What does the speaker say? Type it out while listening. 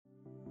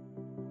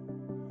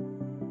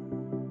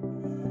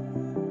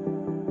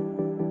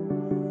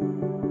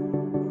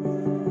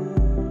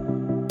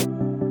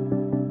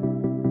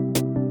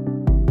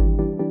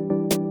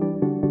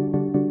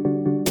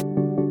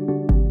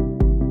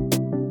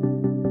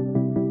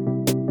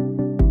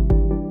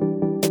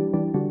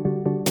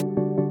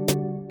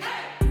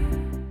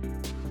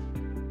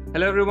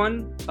Hello,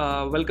 everyone.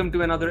 Welcome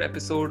to another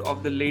episode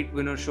of the Late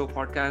Winner Show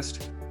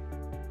podcast.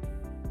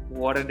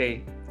 What a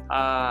day!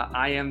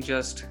 I am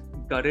just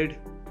gutted,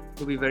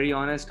 to be very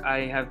honest.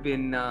 I have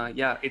been,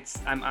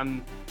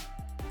 I'm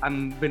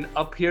been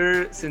up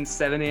here since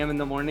 7 a.m. in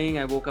the morning.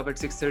 I woke up at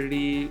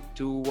 6:30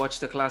 to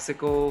watch the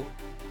Classico.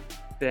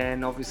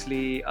 Then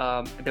obviously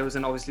there was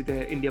obviously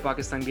the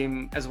India-Pakistan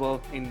game as well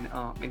in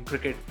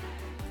cricket,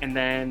 and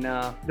then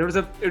it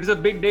was a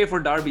big day for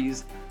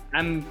derbies.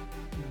 I'm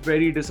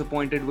very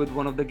disappointed with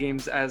one of the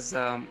games, as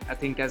I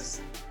think as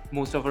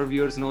most of our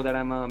viewers know that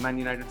I'm a Man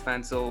United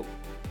fan. So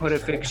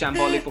horrific,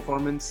 shambolic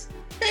performance,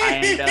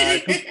 and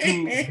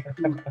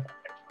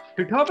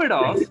to top it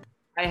off,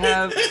 I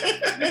have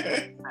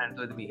fans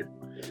with me.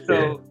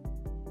 So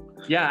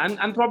yeah,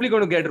 I'm probably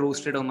going to get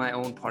roasted on my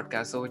own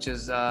podcast. So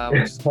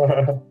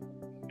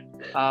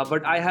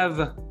but I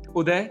have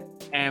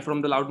Uday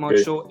from the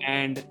Loudmouth Show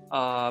and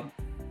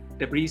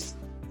Debris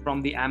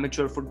from the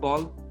Amateur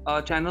Football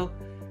channel.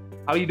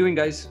 How are you doing,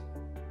 guys?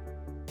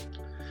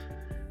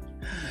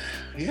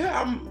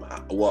 Yeah,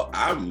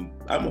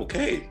 I'm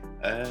okay.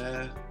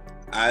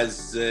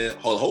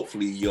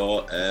 Hopefully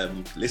your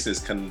listeners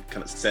can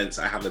sense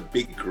I have a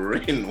big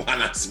grin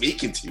when I'm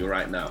speaking to you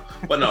right now.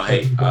 But no,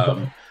 hey,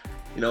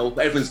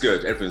 everything's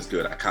good. Everything's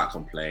good. I can't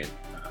complain.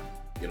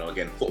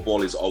 Again,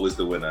 football is always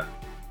the winner,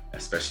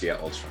 especially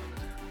at Old Trafford.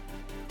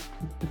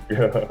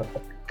 Yeah.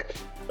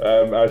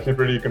 I'm actually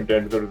pretty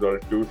content with the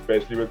result too,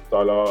 especially with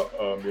Salah,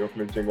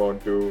 clinching on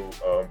to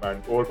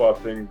and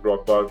overpassing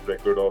Drogba's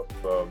record of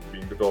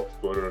being the top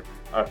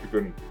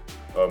African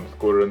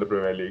scorer in the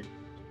Premier League.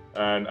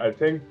 And I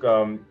think,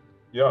 I'm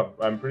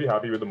pretty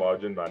happy with the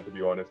margin, man, to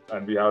be honest.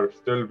 And we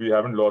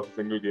haven't lost a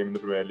single game in the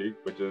Premier League,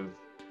 which is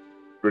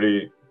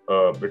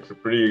it's a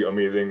pretty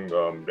amazing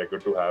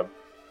record to have.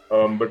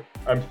 But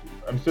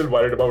I'm still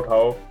worried about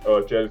how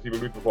Chelsea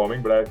will be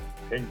performing. But I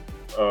think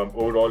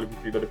overall, if you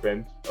see the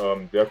defense,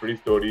 they are pretty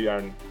sturdy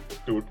and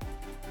astute.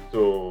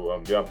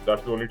 So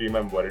that's the only team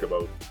I'm worried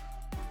about.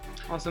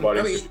 Awesome.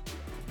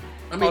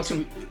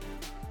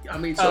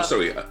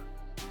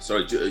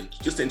 Sorry,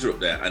 just to interrupt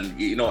there. And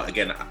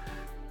again,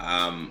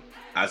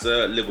 as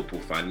a Liverpool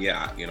fan,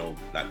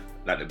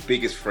 like the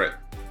biggest threat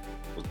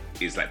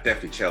is like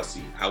definitely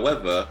Chelsea.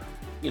 However,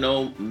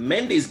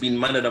 Mendy's been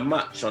man of the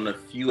match on a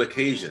few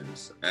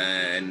occasions,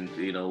 and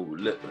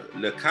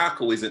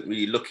Lukaku isn't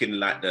really looking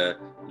like the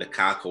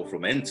Lukaku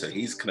from Enter.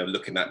 He's kind of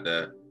looking at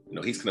the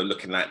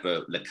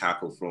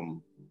Lukaku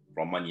from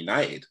Man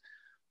United.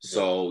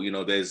 So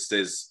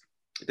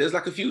there's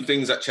like a few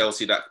things at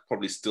Chelsea that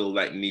probably still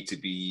like need to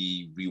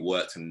be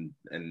reworked and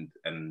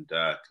kind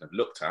of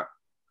looked at.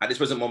 At this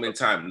present moment in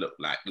time, look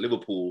like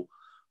Liverpool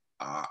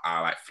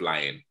are like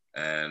flying,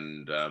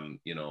 and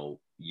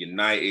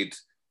United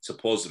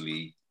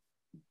supposedly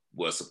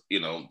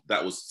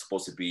that was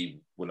supposed to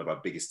be one of our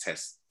biggest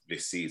tests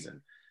this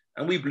season,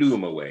 and we blew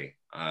them away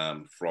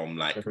from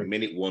like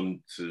minute 1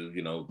 to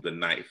the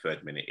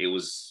 93rd minute. It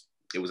was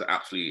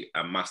absolutely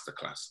a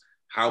masterclass.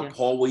 How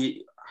poor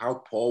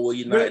were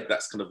United?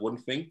 That's kind of one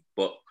thing,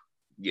 but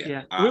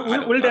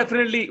we'll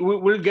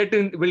get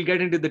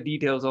into the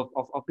details of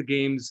the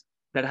games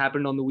that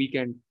happened on the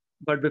weekend.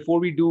 But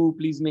before we do,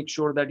 please make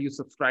sure that you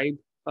subscribe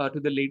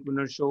to the Late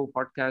Winner Show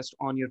podcast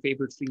on your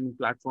favorite streaming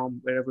platform,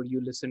 wherever you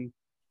listen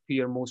to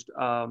your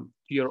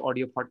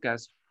audio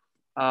podcast.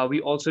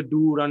 We also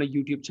do run a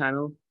YouTube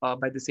channel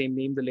by the same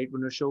name, the Late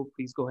Winner Show.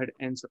 Please go ahead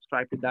and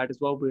subscribe to that as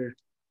well. We're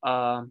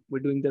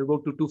doing the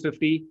road to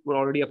 250. We're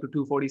already up to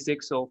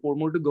 246, so 4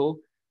 more to go.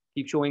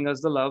 Keep showing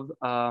us the love,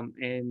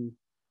 and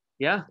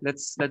yeah,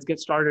 let's get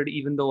started.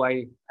 Even though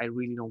I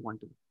really don't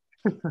want to,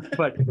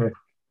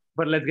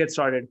 but let's get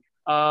started.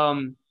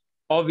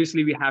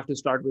 Obviously, we have to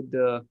start with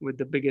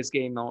the biggest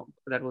game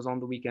that was on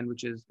the weekend,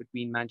 which is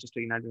between Manchester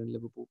United and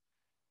Liverpool.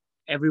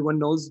 Everyone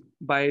knows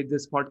by the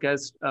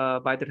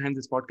time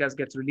this podcast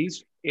gets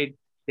released,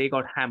 they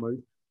got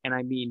hammered, and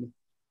I mean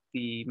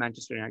the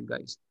Manchester United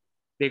guys.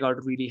 They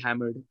got really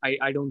hammered.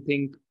 I don't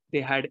think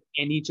they had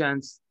any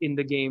chance in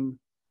the game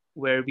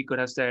where we could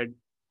have said,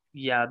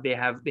 yeah, they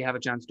have a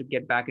chance to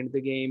get back into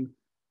the game.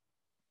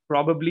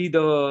 Probably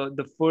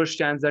the first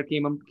chance that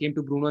came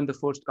to Bruno in the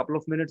first couple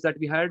of minutes that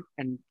we had,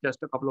 and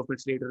just a couple of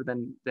minutes later,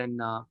 then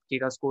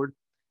Keita scored.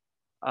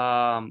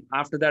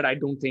 After that, I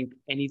don't think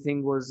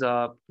anything was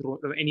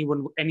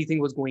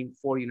going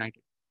for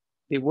United.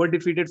 They were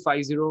defeated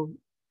 5-0.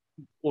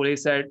 Ole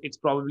said it's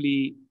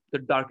probably the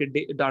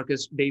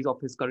darkest days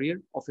of his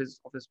career, of his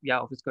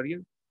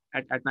career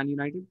at Man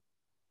United,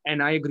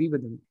 and I agree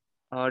with him,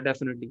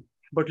 definitely.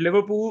 But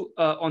Liverpool,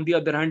 on the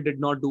other hand, did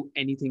not do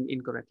anything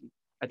incorrectly.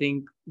 I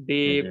think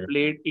they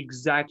played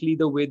exactly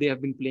the way they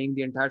have been playing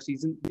the entire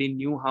season. They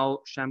knew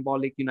how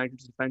shambolic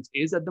United's defense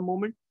is at the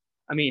moment.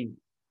 I mean,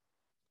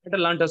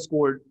 Atalanta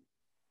scored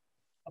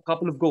a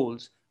couple of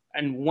goals,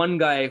 and one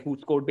guy who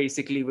scored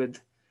basically with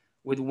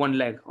one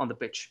leg on the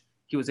pitch.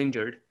 He was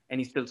injured, and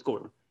he still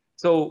scored.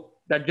 So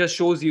that just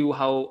shows you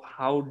how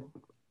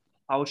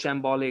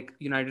shambolic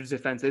United's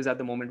defense is at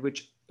the moment,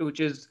 which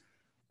is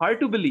hard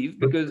to believe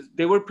because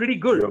they were pretty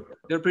good. Yep.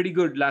 They were pretty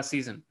good last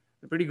season.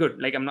 They're pretty good.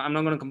 Like I'm not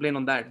going to complain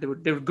on that. They were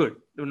good.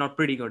 They were not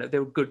pretty good. They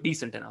were good,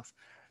 decent enough.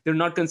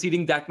 They're not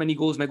conceding that many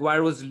goals.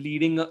 Maguire was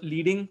leading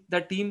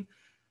that team.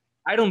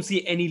 I don't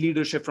see any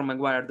leadership from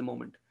Maguire at the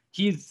moment.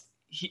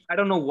 I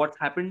don't know what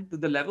happened to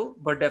the level,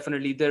 but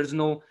definitely there's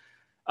no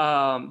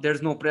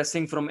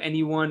pressing from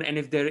anyone. And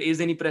if there is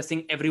any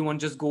pressing, everyone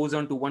just goes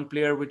on to one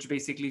player, which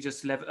basically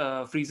just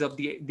frees up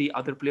the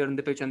other player in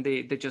the pitch, and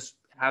they just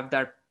have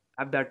that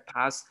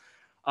pass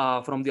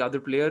from the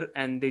other player,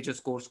 and they just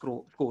score.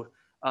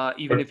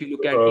 Even if you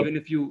look at,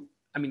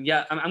 I mean,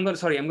 yeah, I'm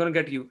gonna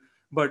get you,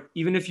 but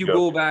even if you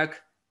go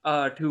back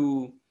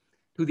to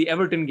the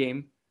Everton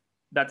game,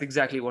 that's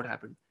exactly what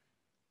happened.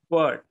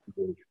 But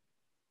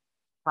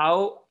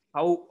how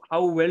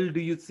well do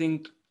you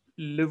think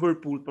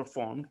Liverpool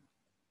performed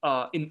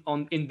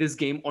in this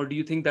game, or do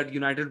you think that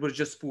United was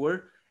just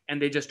poor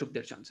and they just took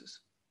their chances?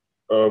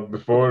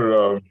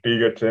 Before T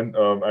gets in,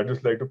 I'd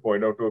just like to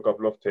point out to a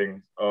couple of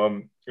things.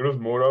 It was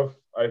more of,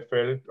 I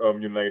felt,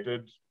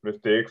 United's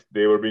mistakes,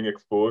 they were being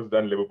exposed,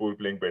 than Liverpool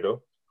playing better.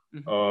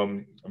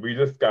 We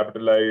just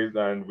capitalized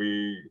and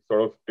we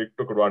sort of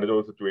took advantage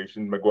of the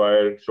situation.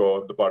 Maguire,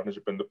 Shaw, the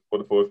partnership for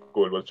the first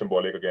goal was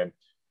symbolic again.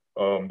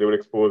 They were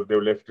exposed, they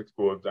were left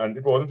exposed. And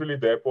it wasn't really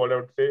their fault, I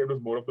would say. It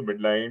was more of the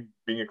midline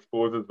being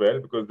exposed as well,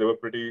 because they were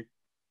pretty,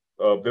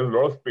 there was a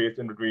lot of space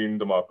in between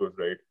the markers,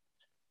 right?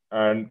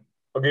 And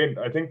again,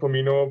 I think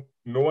Firmino,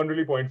 no one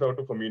really points out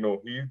to Firmino.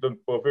 He's the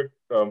perfect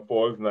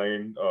false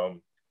nine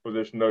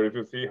positioner. If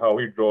you see how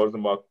he draws the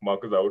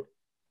markers out,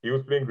 he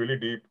was playing really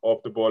deep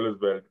off the ball as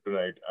well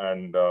tonight.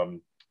 And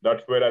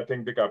that's where I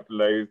think they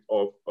capitalized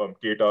off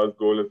Keita's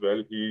goal as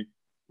well. He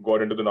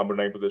got into the number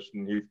 9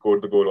 position. He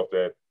scored the goal off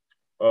there.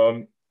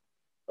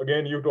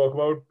 Again, you talk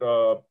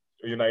about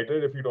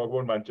United. If you talk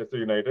about Manchester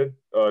United,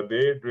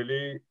 they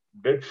really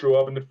did show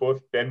up in the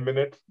first 10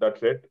 minutes.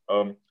 That's it.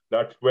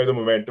 That's where the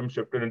momentum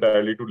shifted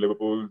entirely to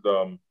Liverpool's.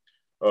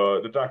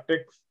 The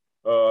tactics,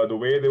 the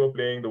way they were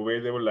playing, the way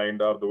they were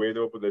lined up, the way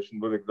they were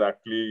positioned was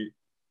exactly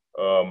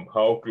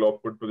how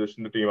Klopp would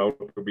position the team out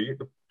to be.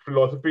 The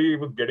philosophy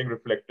was getting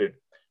reflected,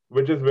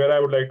 which is where I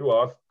would like to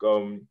ask,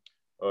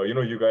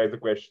 you guys a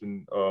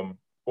question.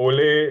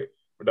 Ole,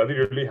 does he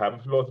really have a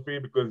philosophy?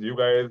 Because you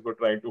guys were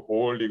trying to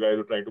hold, you guys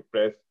were trying to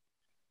press,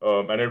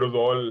 and it was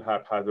all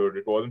haphazard.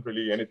 It wasn't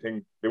really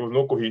anything. There was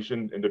no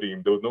cohesion in the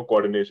team. There was no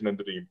coordination in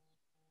the team.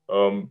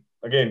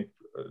 Again,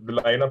 the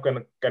lineup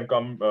can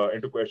come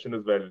into question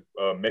as well.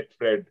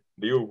 Fred,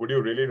 would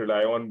you really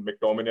rely on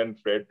McTominay and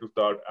Fred to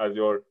start as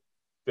your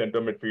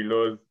center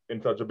midfielders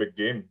in such a big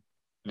game,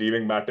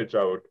 leaving Matic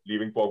out,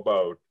 leaving Pogba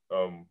out?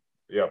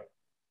 Yeah.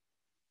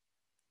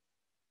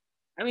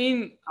 I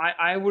mean,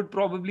 I would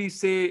probably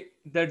say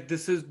that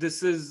these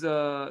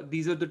are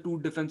the two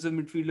defensive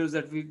midfielders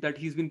that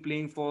he's been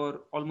playing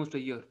for almost a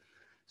year.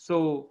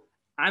 So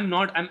I'm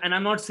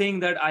not saying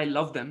that I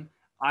love them.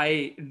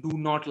 I do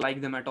not like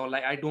them at all.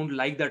 I don't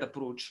like that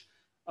approach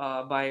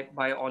by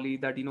Oli,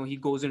 that he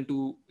goes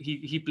into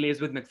he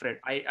plays with McFred.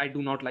 I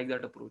do not like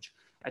that approach.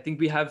 I think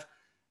we have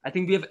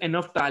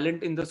enough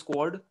talent in the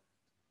squad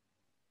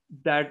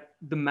that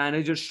the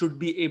manager should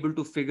be able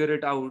to figure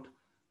it out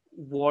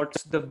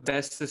what's the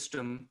best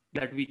system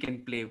that we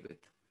can play with.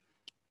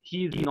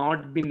 He's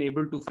not been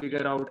able to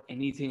figure out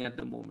anything at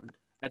the moment.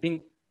 I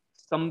think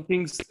some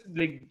things,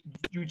 like,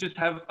 you just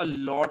have a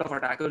lot of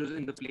attackers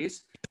in the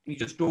place. You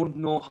just don't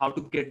know how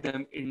to get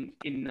them in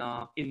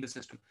the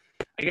system.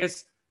 I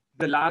guess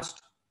the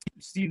last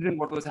season,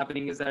 what was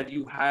happening is that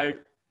you had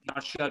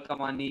Martial,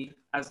 Cavani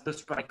as the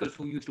strikers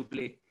who used to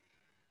play.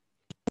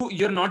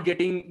 You're not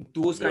getting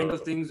those kind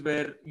of things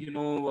where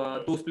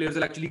those players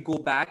will actually go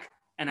back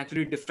and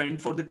actually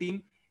defend for the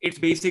team. It's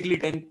basically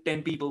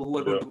 10 people who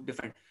are going to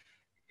defend.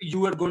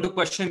 You're going to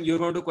question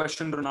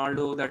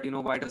Ronaldo that,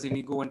 why doesn't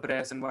he go and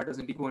press, and why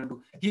doesn't he go and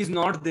do? He's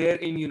not there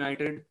in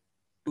United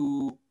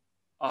to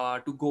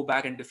go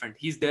back and defend.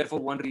 He's there for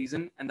one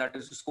reason, and that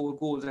is to score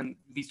goals. And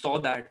we saw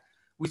that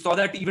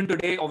even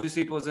today.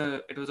 Obviously, it was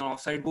an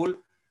offside goal,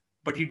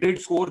 but he did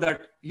score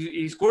that.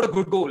 He scored a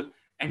good goal,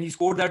 and he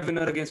scored that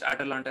winner against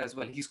Atalanta as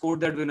well. He scored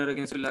that winner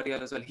against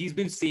Villarreal as well. He's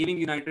been saving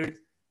United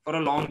for a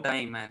long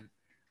time, man.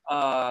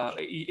 The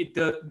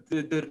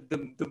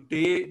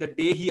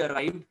day he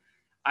arrived,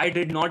 I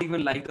did not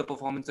even like the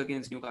performance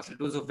against Newcastle.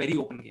 It was a very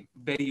open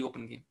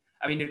game.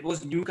 I mean, it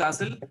was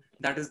Newcastle.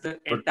 That is the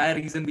entire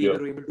reason we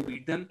were able to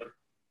beat them.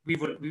 We've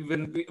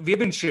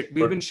been shit.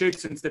 We've been shit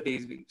since the day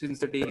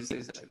he's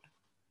arrived.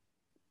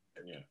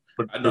 Yeah.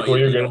 But before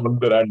you get on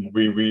the rant,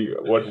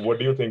 what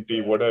do you think,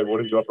 T? What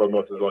is your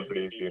prognosis on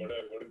today's game?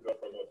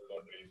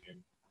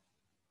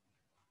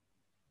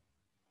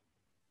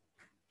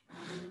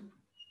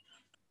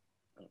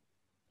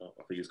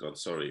 I think he's gone.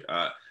 Sorry.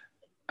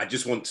 I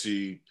just want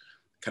to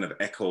kind of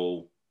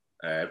echo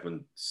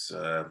everyone's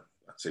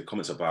I'd say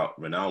comments about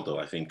Ronaldo.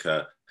 I think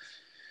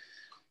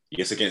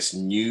yes, against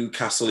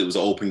Newcastle it was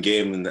an open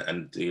game, and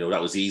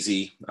that was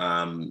easy.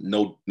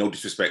 No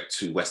disrespect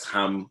to West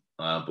Ham,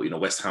 But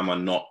West Ham are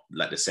not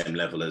like the same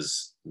level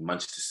as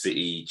Manchester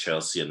City,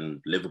 Chelsea,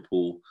 and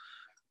Liverpool.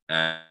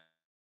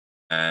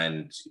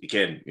 And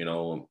again,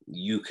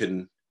 you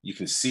can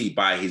see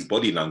by his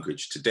body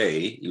language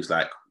today, he was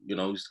like, he's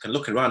kind of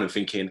looking around and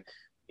thinking,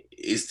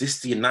 is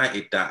this the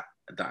United that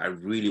I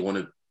really want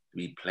to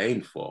be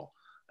playing for?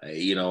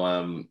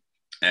 And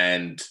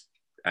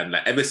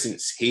like ever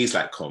since he's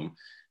like come,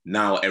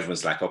 now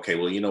everyone's like, okay,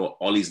 well,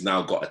 Ollie's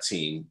now got a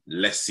team.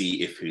 Let's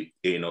see if he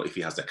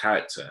has the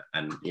character.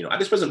 And at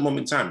this present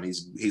moment in time,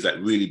 he's like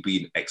really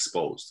being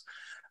exposed.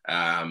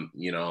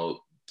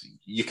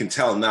 You can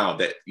tell now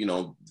that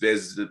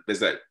there's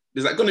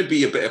going to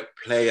be a bit of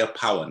player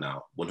power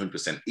now,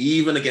 100%.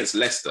 Even against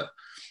Leicester,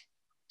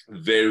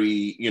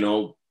 very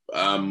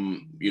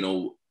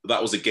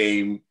that was a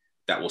game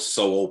that was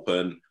so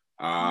open.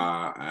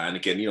 And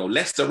again,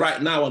 Leicester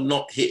right now are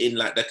not hitting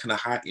like that kind of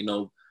high,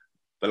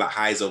 the like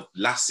highs of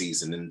last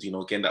season. And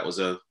again, that was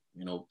a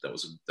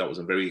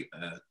very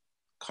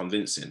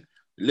convincing.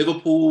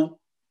 Liverpool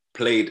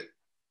played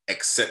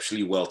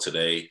exceptionally well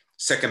today.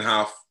 Second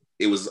half,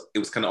 it was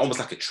kind of almost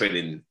like a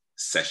training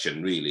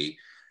session, really.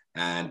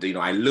 And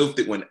I loved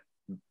it when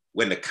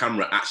the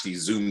camera actually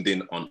zoomed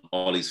in on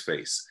Ollie's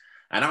face.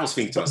 And I was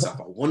thinking to myself,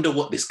 I wonder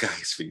what this guy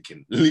is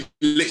thinking. I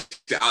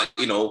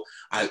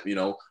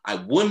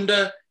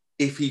wonder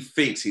if he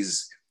thinks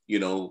he's,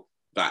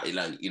 that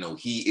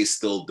he is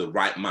still the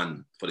right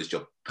man for this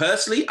job.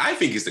 Personally, I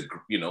think he's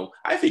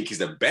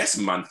the best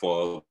man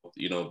for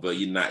the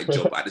United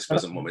job at this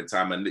present moment in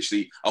time. And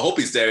literally, I hope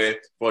he's there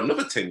for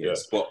another 10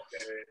 years. Yeah.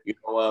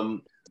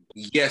 But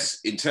yes,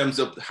 in terms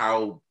of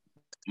how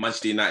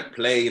Manchester United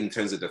play, in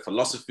terms of the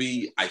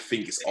philosophy, I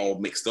think it's all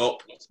mixed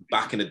up.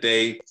 Back in the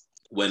day,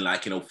 when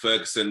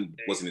Ferguson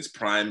was in his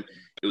prime,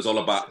 it was all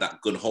about that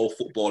gun-ho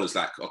football. It's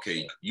like,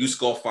 okay, you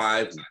score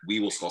 5, we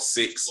will score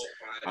 6.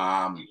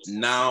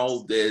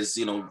 Now there's,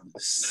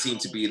 seem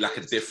to be like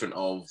a different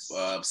of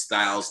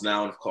styles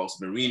now. And of course,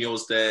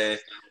 Mourinho's there,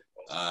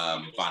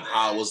 Van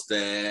Gaal was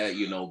there,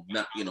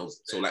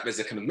 so like there's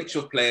a kind of mixture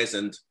of players.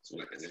 And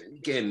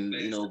again,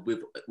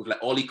 with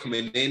like Ollie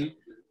coming in,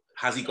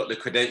 has he got the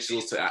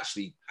credentials to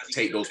actually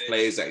take those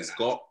players that he's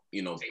got?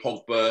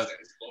 Pogba,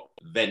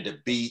 Van de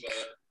Beek,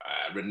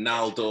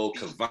 Ronaldo,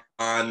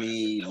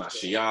 Cavani,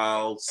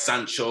 Martial,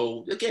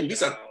 Sancho. Again,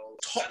 these are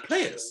top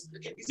players.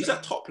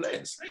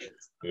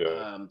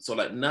 Yeah. So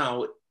like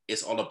now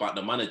it's all about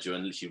the manager,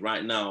 and literally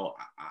right now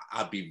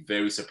I'd be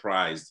very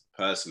surprised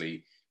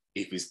personally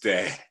if he's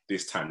there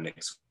this time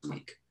next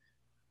week.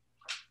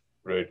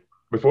 Right.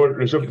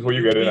 Before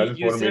you get in, I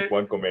just want to make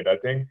one comment. I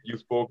think you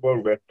spoke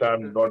about West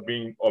Ham not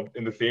being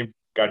in the same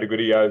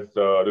category as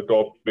the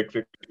top big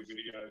 6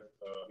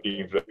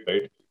 teams,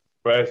 right?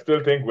 But I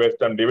still think West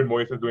Ham, David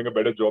Moyes is doing a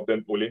better job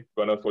than Ole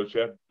Gunnar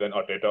Solskjaer, than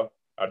Arteta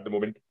at the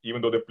moment,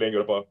 even though they're playing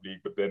Europa League.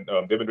 But then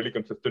they've been really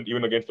consistent.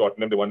 Even against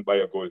Tottenham, they won by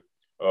a goal.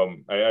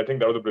 I think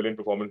that was a brilliant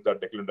performance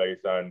that Declan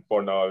Rice and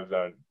Fornals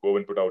and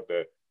Bowen put out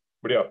there.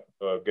 But yeah,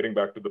 getting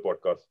back to the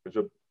podcast,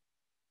 Bishop.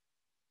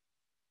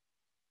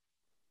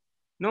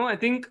 No, I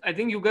think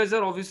you guys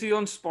are obviously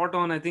on spot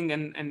on. I think,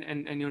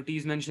 and your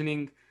T's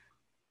mentioning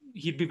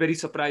he'd be very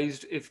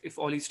surprised if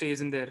Ollie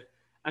stays in there.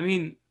 I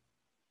mean,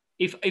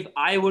 if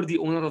I were the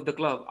owner of the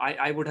club,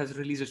 I would have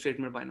released a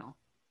statement by now,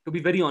 to be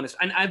very honest.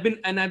 And I've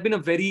been a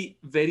very,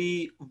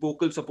 very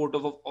vocal supporter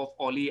of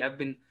Ollie. I've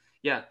been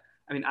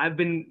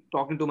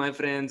talking to my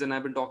friends, and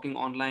I've been talking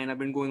online. I've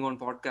been going on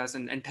podcasts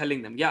and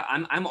telling them, yeah,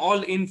 I'm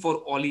all in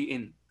for Ollie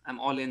in. I'm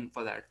all in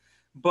for that.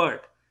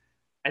 But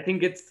I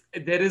think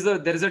there is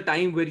a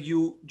time where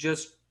you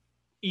just,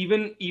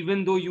 even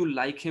though you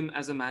like him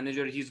as a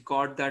manager, he's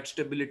got that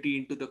stability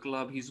into the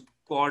club. He's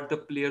got the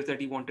players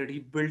that he wanted. He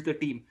built the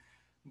team.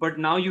 But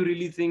now you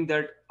really think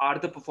that are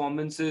the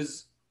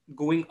performances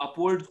going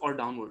upwards or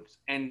downwards?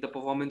 And the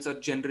performances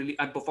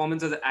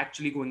are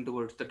actually going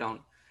towards the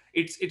down.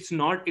 It's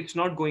not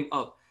going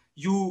up.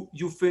 You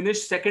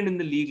finished second in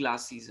the league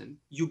last season.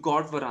 You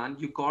got Varane,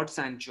 you got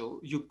Sancho,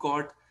 you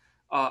got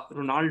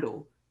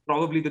Ronaldo,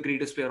 probably the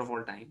greatest player of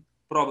all time,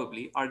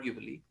 probably,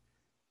 arguably.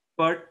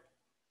 But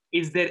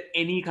is there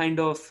any kind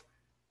of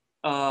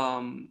a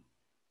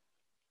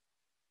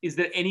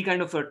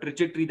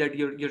trajectory that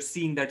you're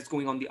seeing that is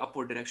going on the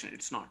upward direction?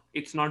 It's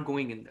not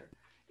going in there.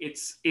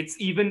 It's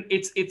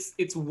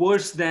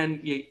worse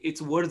than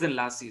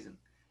last season.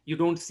 You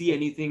don't see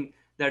anything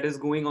that is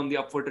going on the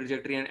upward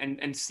trajectory,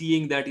 and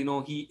seeing that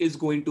he is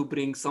going to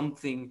bring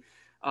something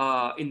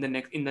in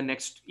the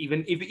next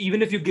even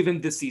if you give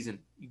him this season.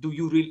 Do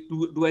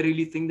I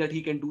really think that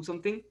he can do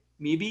something?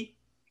 Maybe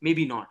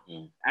not.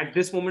 At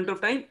this moment of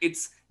time,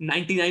 it's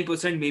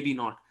 99% maybe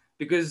not,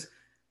 because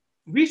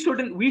we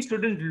shouldn't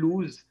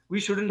lose. We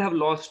shouldn't have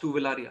lost to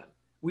Villarreal.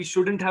 We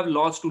shouldn't have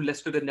lost to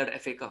Leicester in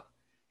that FA Cup.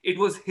 It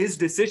was his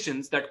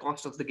decisions that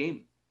cost us the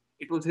game.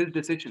 It was his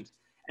decisions,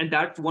 and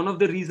that's one of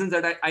the reasons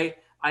that I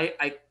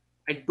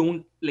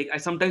don't like. I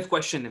sometimes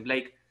question him,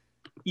 like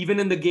even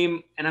in the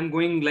game, and I'm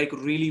going like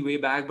really way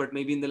back, but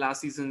maybe in the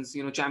last season's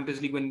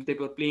Champions League when they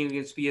were playing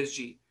against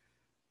PSG.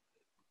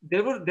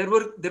 there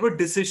were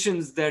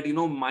decisions that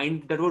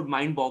were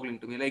mind-boggling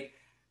to me. Like,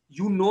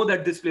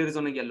 that this player is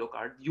on a yellow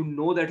card.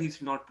 That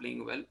he's not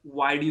playing well.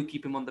 Why do you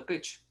keep him on the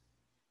pitch?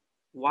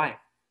 Why?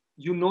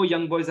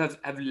 Young boys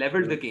have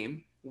leveled the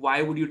game.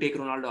 Why would you take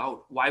Ronaldo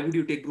out? Why would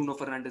you take Bruno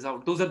Fernandes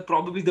out? Those are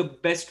probably the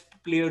best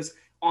players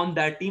on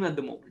that team at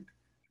the moment.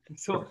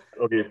 So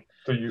okay,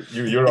 so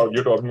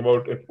you're talking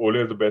about if Ole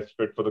is the best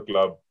fit for the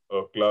club,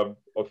 a club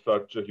of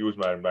such a huge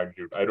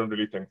magnitude. I don't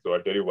really think so.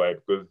 I'll tell you why.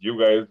 Because you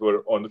guys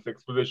were on the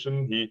sixth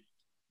position. He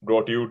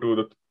brought you to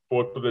the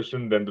fourth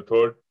position, then the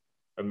third,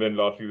 and then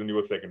last season you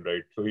were second,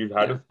 right? So he's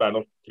had a span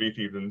of 3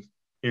 seasons.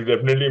 He's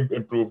definitely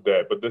improved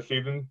there. But this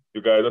season,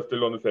 you guys are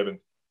still on the seventh.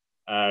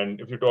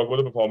 And if you talk about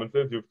the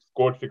performances, you've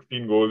scored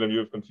 16 goals and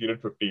you've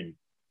conceded 15.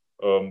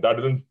 That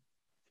doesn't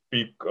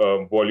speak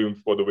volumes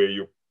for the way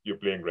you're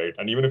playing, right?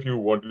 And even if you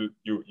want to,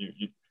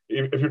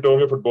 if you term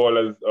your football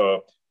as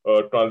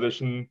a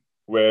transition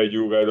where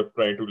you guys are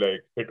trying to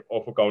like hit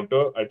off a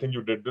counter, I think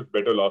you did this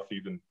better last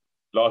season.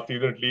 Last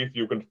season, at least,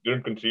 you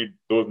didn't concede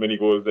those many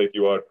goals like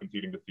you are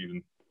conceding this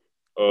season.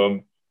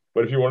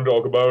 But if you want to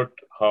talk about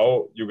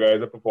how you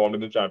guys have performed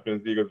in the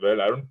Champions League as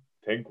well, I don't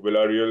think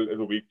Villarreal is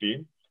a weak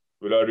team.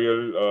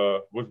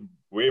 Villarreal was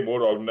way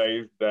more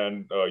organized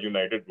than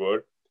United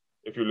were.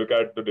 If you look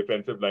at the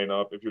defensive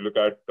lineup, if you look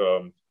at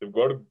they've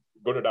got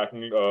good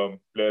attacking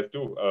players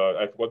too.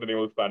 I forgot the name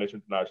of the Spanish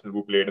international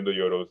who played in the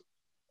Euros.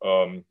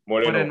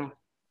 Moreno.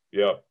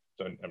 Yeah.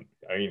 So,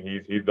 I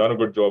mean, he's done a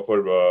good job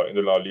for in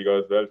the La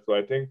Liga as well. So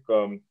I think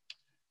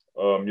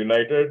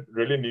United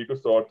really need to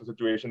sort the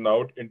situation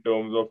out in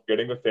terms of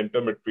getting a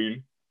center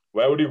midfield.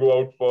 Why would you go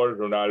out for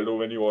Ronaldo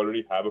when you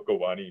already have a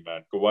Cavani,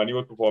 man? Cavani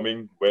was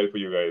performing well for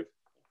you guys.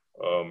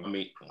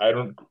 I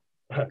don't,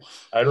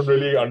 I don't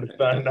really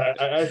understand.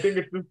 I think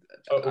it's just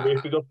a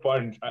wastage of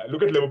funds.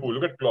 Look at Liverpool.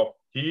 Look at Klopp.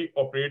 He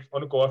operates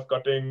on a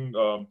cost-cutting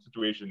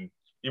situation.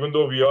 Even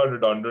though we are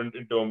redundant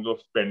in terms of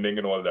spending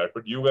and all that,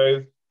 but you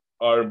guys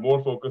are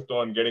more focused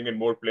on getting in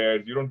more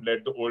players. You don't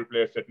let the old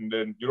players settle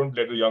in. You don't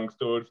let the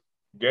youngsters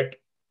get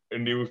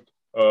induced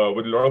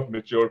with a lot of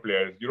mature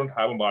players. You don't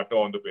have a Mata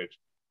on the pitch.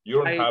 You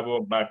don't have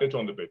a Matic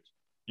on the pitch.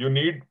 You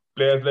need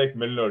players like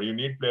Milner. You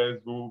need players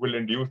who will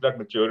induce that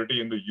maturity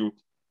in the youth.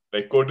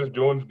 Like Curtis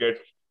Jones gets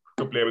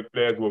to play with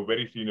players who are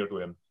very senior to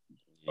him.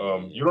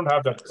 You don't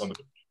have that on the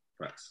pitch.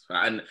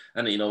 And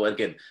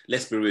again,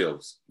 let's be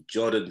real.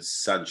 Jordan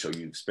Sancho,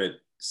 you've spent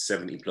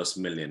 70 plus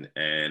million,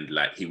 and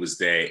like he was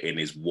there in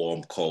his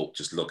warm coat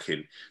just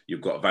looking.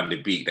 You've got Van de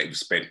Beek that you've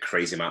spent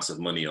crazy amounts of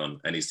money on,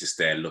 and he's just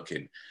there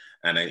looking.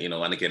 And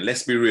and again,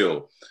 let's be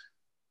real.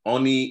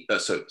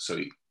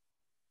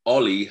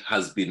 Ollie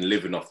has been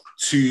living off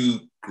 2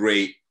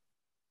 great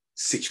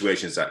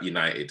situations at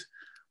United.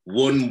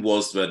 One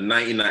was the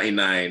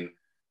 1999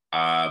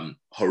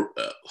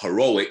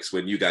 heroics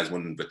when you guys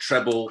won the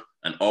treble,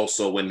 and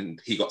also when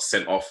he got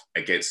sent off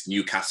against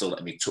Newcastle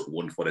and he took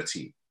one for the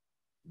team.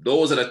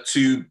 Those are the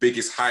 2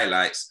 biggest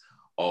highlights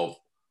of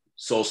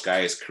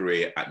Solskjaer's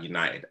career at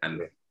United.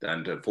 And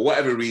for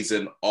whatever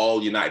reason,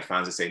 all United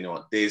fans are saying,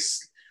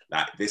 this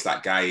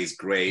guy is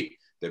great,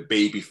 the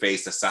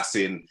baby-faced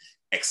assassin,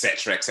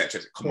 etc., etc.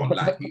 Come on,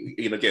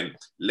 again,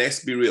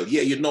 let's be real.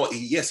 Yeah, he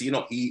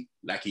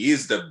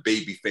is the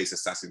baby-faced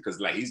assassin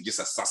because he's just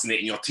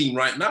assassinating your team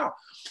right now.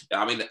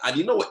 I mean,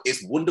 and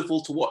it's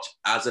wonderful to watch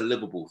as a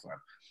Liverpool fan.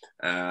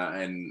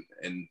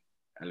 And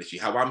literally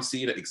how I'm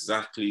seeing it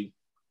exactly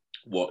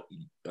what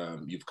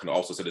you've kind of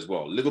also said as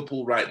well.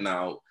 Liverpool right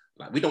now,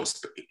 we don't,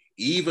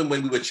 even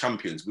when we were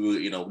champions,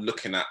 we were,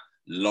 looking at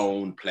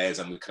loan players,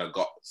 and we kind of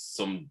got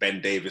some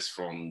Ben Davis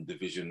from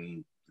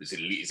Division, is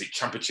it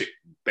Championship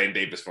Ben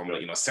Davis from,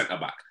 centre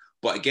back.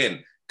 But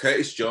again,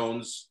 Curtis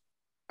Jones,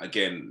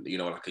 again,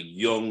 like a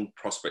young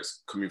prospect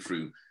coming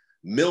through.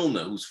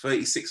 Milner, who's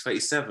 36,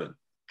 37,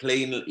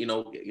 playing,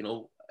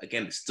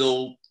 again,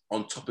 still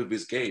on top of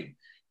his game.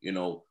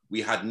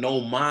 We had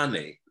no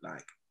Mane,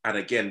 and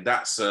again,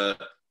 that's a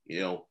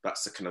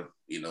kind of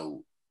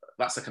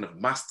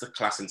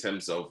masterclass in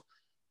terms of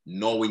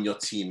knowing your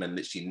team and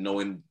literally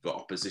knowing the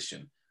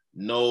opposition.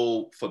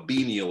 No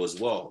Fabinho as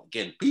well.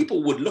 Again,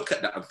 people would look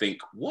at that and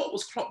think, what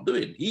was Klopp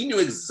doing? He knew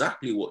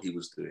exactly what he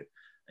was doing.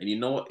 And you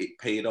know what? It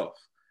paid off.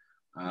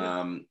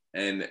 Yeah.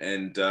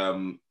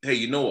 Hey,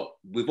 you know what?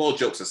 With all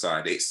jokes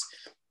aside, it's,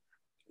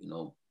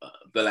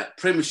 the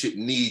Premiership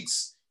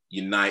needs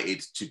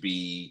United to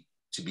be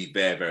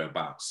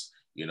thereabouts.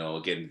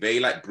 Again, they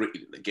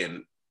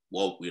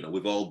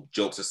with all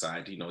jokes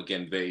aside,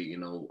 again, they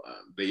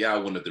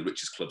are one of the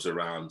richest clubs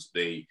around.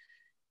 They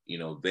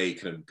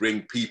kind of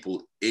bring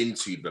people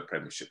into the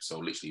Premiership. So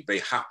literally, they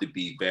have to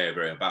be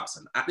thereabouts.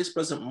 And at this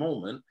present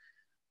moment,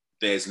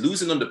 there's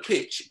losing on the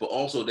pitch, but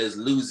also there's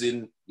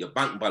losing your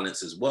bank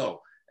balance as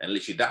well. And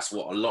literally, that's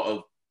what a lot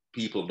of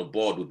people on the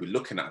board will be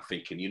looking at,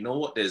 thinking, you know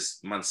what? There's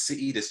Man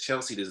City, there's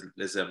Chelsea,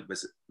 there's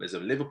a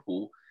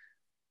Liverpool,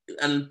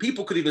 and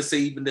people could even say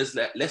even there's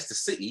Leicester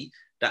City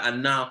that are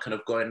now kind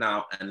of going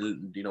out and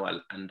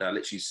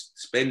literally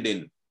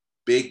spending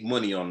big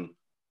money on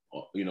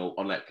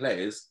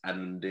players,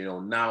 and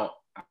now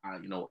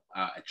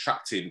are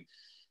attracting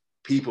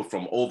people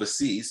from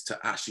overseas to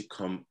actually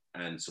come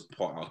and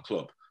support our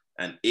club.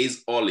 And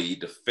is Ollie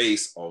the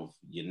face of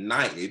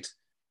United,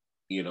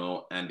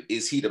 and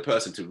is he the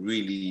person to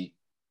really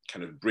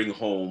kind of bring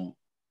home,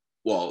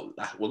 well,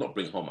 not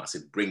bring home, I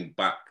said bring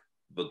back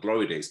the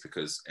glory days,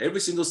 because every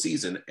single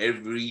season,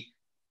 every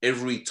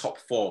top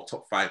 4,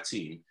 top 5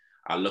 team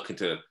are looking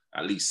to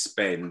at least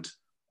spend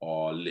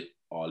or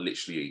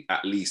literally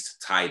at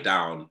least tie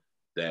down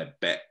their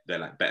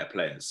like better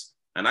players.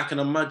 And I can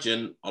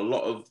imagine a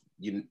lot of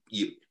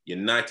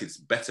United's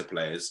better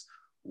players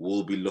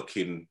will be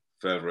looking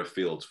further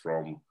afield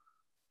from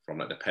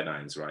like the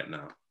Pennines right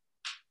now.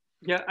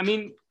 Yeah, I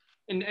mean,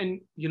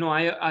 and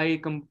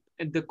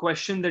the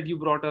question that you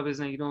brought up is,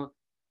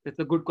 it's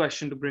a good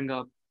question to bring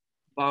up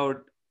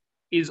about,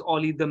 is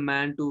Ollie the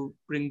man to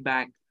bring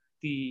back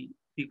the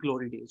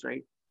glory days,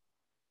 right?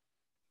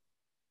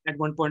 At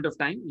one point of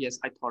time, yes,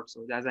 I thought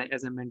so. As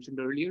I mentioned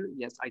earlier,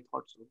 yes, I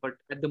thought so. But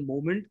at the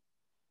moment,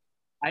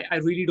 I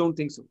really don't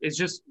think so. It's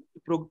just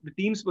the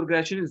team's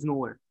progression is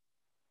nowhere.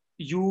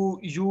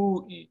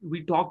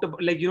 We talked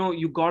about, like,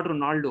 you got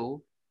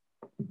Ronaldo,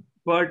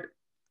 but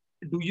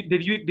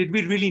did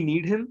we really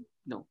need him?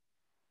 No.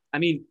 I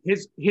mean,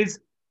 his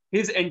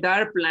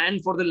entire plan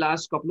for the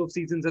last couple of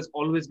seasons has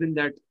always been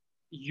that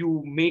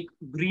you make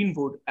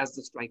Greenwood as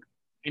the striker,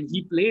 and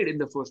he played in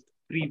the first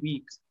 3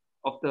 weeks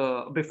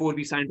before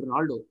we signed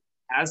Ronaldo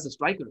as the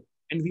striker,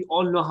 and we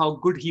all know how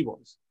good he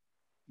was.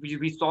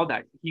 We saw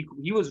that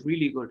he was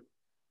really good.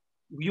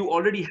 You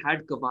already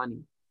had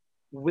Cavani.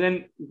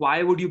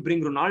 Why would you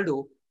bring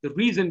Ronaldo? The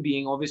reason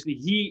being, obviously,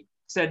 he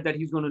said that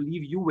he's going to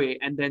leave Juve,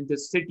 and then the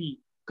City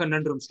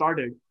conundrum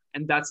started,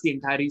 and that's the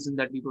entire reason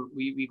that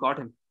we got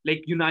him.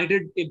 Like,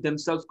 United, if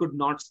themselves could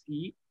not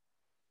see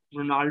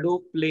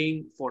Ronaldo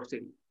playing for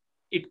City,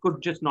 it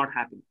could just not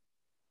happen.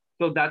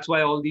 So that's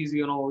why all these,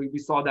 we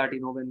saw that,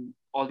 when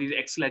all these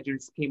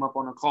ex-legends came up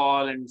on a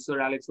call, and Sir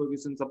Alex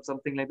Ferguson,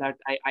 something like that.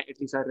 I at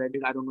least I read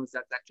it. I don't know if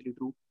that's actually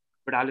true.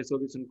 But Alex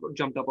Ferguson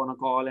jumped up on a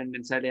call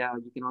and said, "Yeah,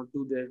 you cannot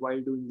do this. Why are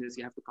you doing this?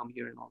 You have to come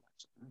here," and all that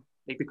stuff.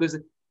 Like, because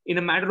in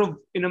a matter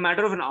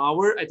of an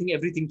hour, I think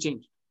everything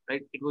changed.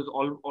 Right? It was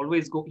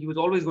he was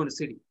always going to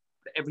City.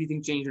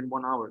 Everything changed in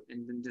 1 hour,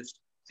 and then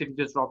City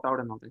just dropped out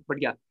and all that.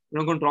 But yeah, we're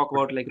not going to talk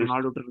about like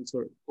Ronaldo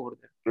transfer over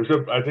there.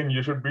 Rishabh, I think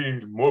you should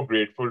be more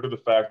grateful to the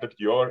fact that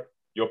your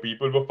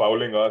people were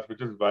fouling us,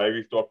 which is why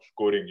we stopped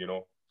scoring.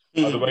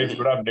 Otherwise, we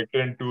would have nicked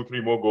in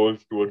 2-3 more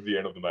goals towards the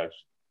end of the match.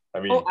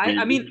 I'm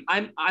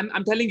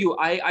telling you,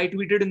 I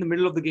tweeted in the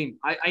middle of the game.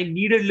 I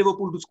needed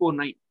Liverpool to score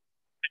 9.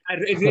 I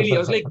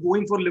was like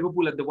going for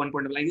Liverpool at the one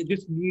point. I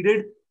just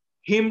needed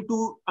him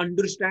to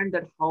understand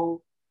that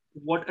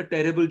what a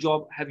terrible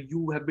job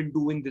you have been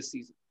doing this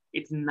season.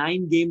 It's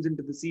 9 games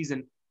into the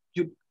season.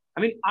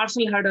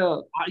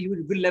 Arsenal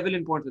you will level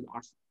in points with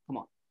Arsenal. Come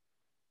on.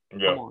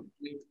 Yeah. Come on.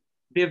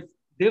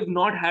 They've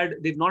not had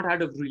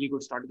a really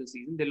good start of the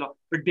season.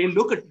 But they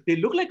look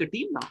like a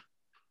team now.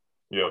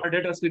 Yeah.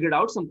 Arteta's figured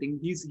out something.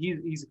 It's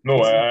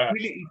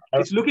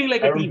looking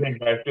like a team.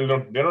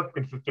 They're not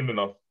consistent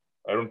enough.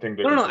 I don't think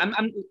they're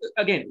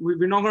again,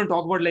 we're not going to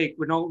talk about, like,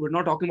 we're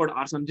not talking about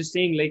Arsenal. I'm just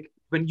saying, like,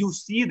 when you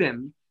see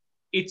them,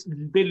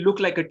 they look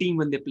like a team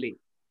when they play,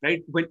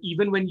 right?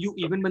 Even when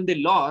they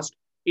lost,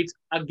 it's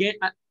again,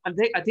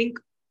 I think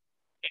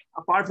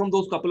apart from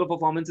those couple of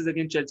performances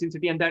against Chelsea and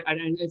City, and I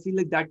feel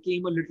like that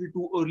came a little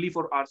too early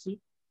for Arsenal,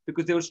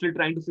 because they were still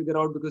trying to figure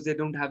out, because they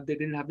didn't have the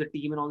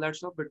team and all that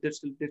stuff, but they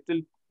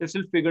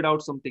still figured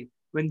out something.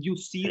 When you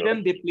see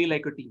them, they play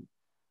like a team.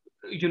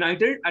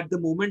 United at the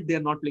moment, they're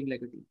not playing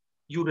like a team.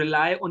 You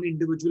rely on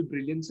individual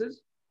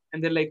brilliances,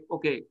 and they're like,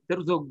 okay, there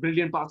was a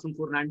brilliant pass from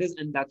Fernandes,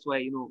 and that's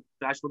why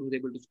Rashford was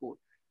able to score.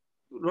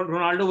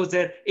 Ronaldo was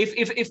there.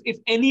 If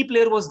any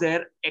player was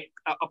there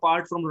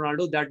apart from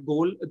Ronaldo, that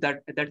goal,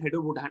 that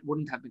header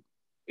wouldn't happen.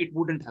 It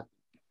wouldn't happen,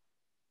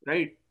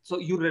 right? So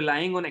you're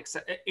relying on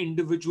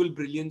individual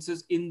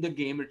brilliances in the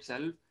game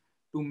itself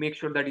to make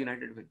sure that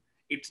United win.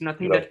 It's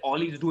nothing that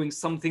Ollie's doing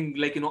something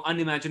like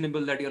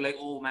unimaginable, that you're like,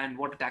 oh man,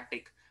 what a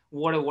tactic,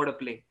 what a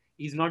play.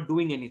 He's not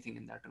doing anything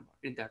in that.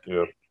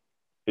 Yeah.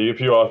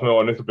 If you ask my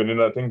honest opinion,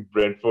 I think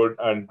Brentford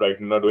and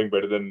Brighton are doing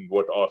better than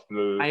what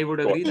Arsenal, I would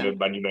agree, and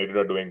Man United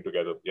are doing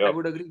together. Yeah, I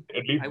would agree.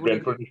 At least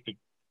Brentford is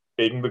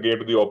taking the game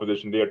to the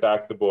opposition. They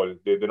attack the ball.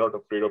 They're not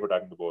afraid of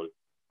attacking the ball,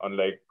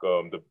 unlike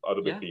the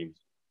other big teams.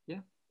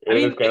 Yeah.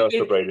 It's kind of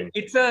surprising.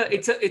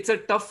 It's a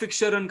tough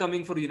fixture run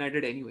coming for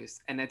United,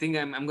 anyways. And I think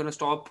I'm gonna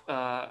stop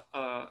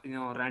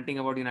ranting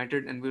about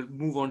United, and we'll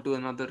move on to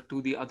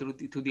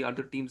the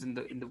other teams in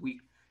the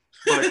week.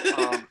 But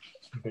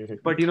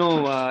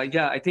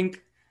I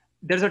think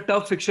there's a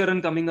tough fixture run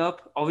coming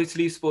up.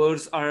 Obviously,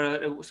 Spurs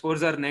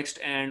are next,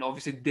 and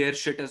obviously their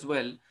shit as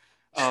well.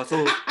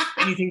 So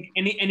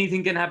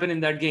anything can happen in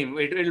that game.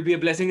 It'll be a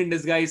blessing in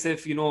disguise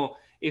if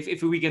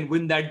we can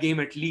win that game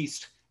at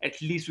least. At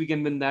least we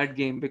can win that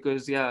game,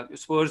 because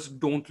Spurs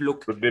don't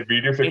look they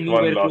beat you 6-1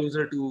 anywhere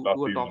closer to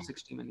a top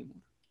 6 team anymore.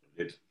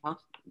 Good. Huh?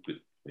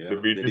 They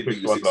beat they you did beat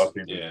you 6-1 last 6.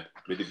 season. Yeah,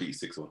 they did beat you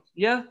 6-1.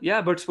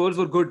 Yeah, but Spurs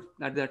were good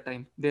at that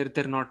time. They're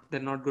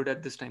not good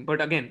at this time.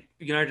 But again,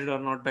 United are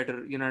not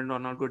better. United are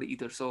not good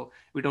either. So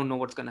we don't know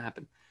what's gonna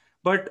happen.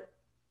 But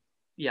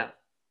yeah,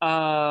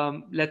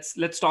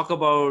 let's talk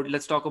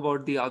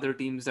about the other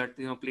teams that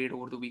played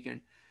over the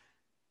weekend.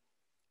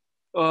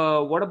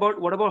 What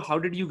about how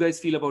did you guys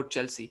feel about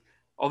Chelsea?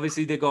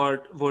 Obviously, they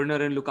got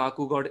Werner and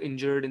Lukaku got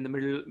injured in the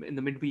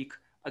midweek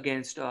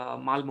against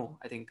Malmo,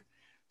 I think.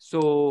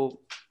 So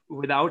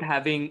without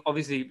having,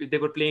 obviously they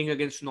were playing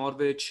against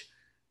Norwich.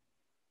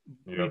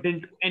 We Yeah.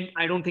 didn't, and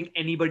I don't think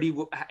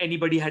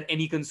anybody had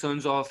any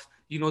concerns of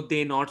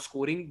they not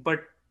scoring,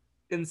 but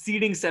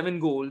conceding 7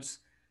 goals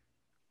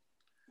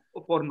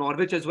for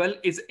Norwich as well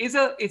is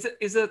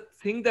a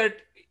thing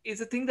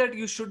that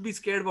you should be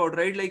scared about,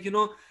 right? Like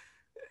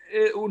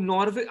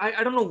Norwich.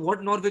 I don't know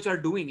what Norwich are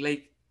doing.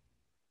 Like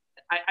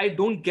I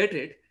don't get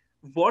it.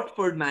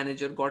 Watford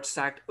manager got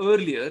sacked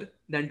earlier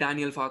than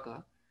Daniel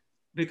Farka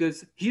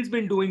because he's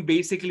been doing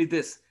basically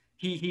this.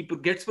 He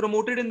gets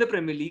promoted in the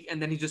Premier League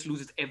and then he just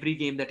loses every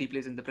game that he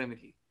plays in the Premier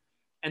League.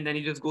 And then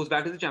he just goes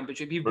back to the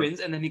Championship. He wins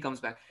and then he comes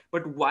back.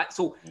 But why?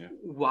 So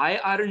why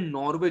aren't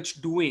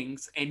Norwich doing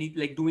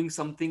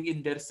something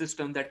in their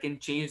system that can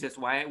change this?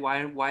 Why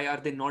are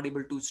they not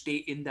able to stay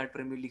in that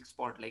Premier League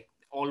spot, like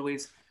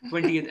always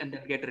 20th and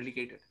then get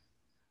relegated?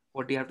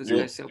 What do you have to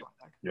guys say about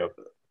that? Yeah.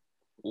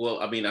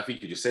 Well, I mean, I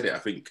think you just said it. I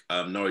think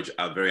Norwich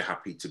are very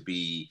happy to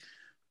be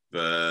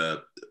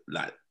the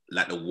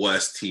like the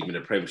worst team in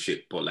the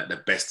Premiership, but like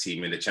the best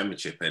team in the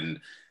Championship, and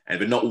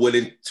they're not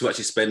willing to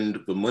actually spend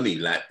the money.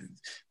 Like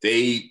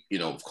they,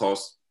 of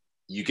course,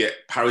 you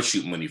get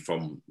parachute money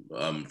from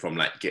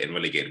like getting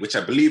relegated, which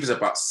I believe is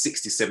about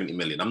 60, 70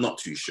 million. I'm not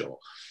too sure.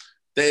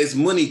 There's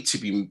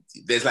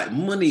like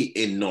money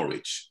in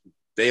Norwich.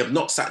 They have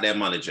not sacked their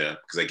manager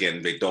because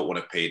again, they don't want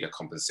to pay the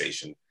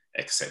compensation,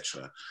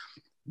 etc.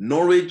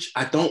 Norwich,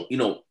 I don't,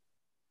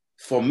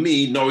 for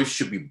me, Norwich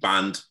should be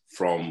banned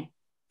from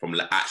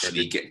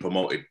actually getting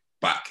promoted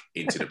back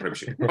into the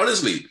Premiership.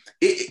 Honestly,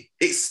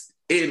 it's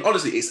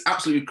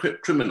absolutely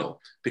criminal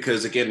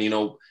because again,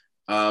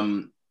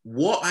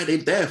 what are they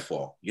there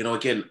for?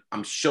 Again,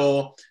 I'm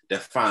sure their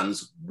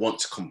fans want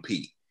to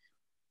compete.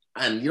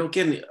 And,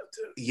 again,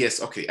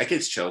 yes, okay,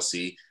 against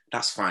Chelsea,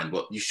 that's fine,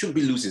 but you shouldn't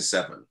be losing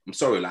 7. I'm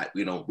sorry, like,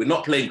 we're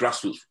not playing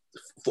grassroots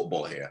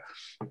football here.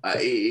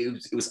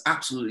 It was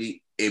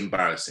absolutely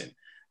embarrassing.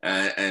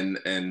 And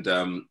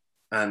again,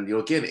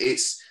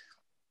 it's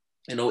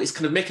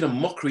kind of making a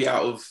mockery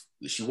out of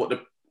what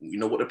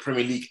the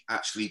Premier League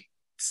actually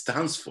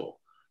stands for.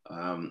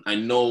 I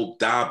know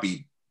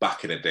Derby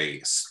back in the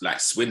day, like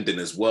Swindon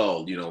as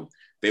well,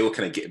 they were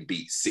kind of getting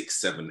beat 6,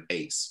 7,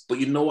 8. But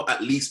you know what?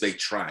 At least they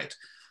tried.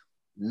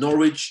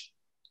 Norwich,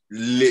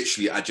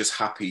 literally, are just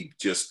happy,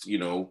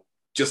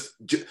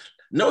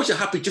 Norwich are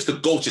happy just to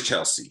go to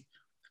Chelsea.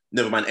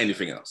 Never mind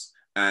anything else.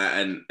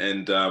 And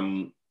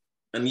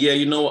yeah,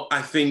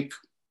 I think,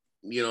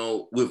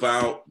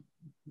 without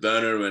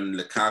Werner and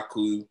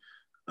Lukaku,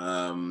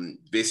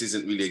 this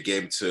isn't really a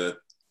game to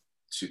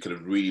kind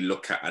of really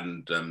look at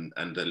and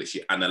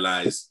literally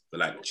analyze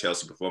the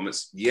Chelsea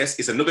performance. Yes,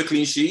 it's another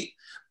clean sheet.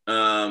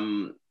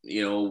 Again,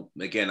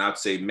 I'd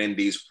say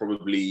Mendy's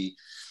probably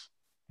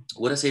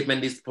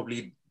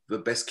the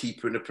best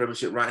keeper in the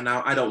Premiership right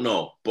now. I don't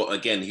know, but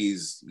again,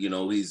 his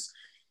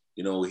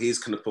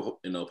kind of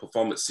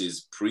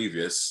performances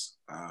previous.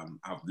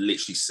 I've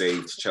literally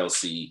saved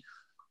Chelsea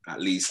at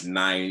least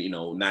 9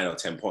 or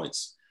 10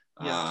 points.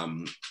 Yeah.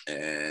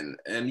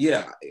 And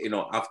yeah,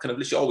 I've kind of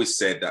literally always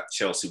said that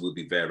Chelsea will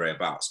be very, very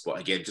bouts. But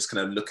again, just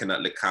kind of looking at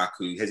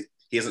Lukaku,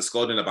 he hasn't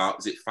scored in about,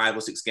 is it 5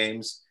 or 6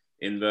 games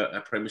in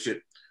the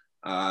Premiership?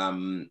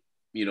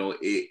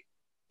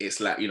 It's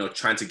like,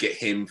 trying to get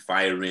him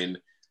firing.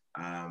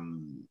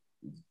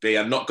 They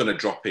are not going to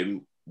drop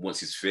him once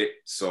he's fit.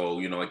 So,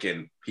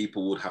 again,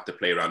 people would have to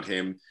play around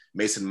him.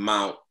 Mason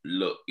Mount,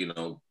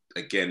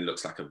 again,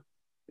 looks like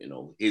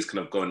he's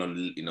kind of going on,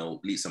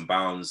 leaps and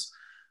bounds.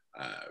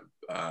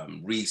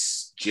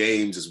 Reece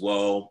James as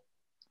well,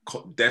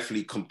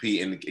 definitely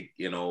competing,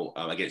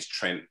 against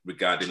Trent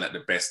regarding like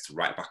the best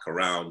right back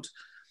around.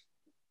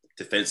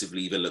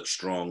 Defensively, they look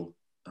strong.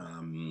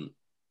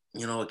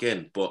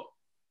 Again, but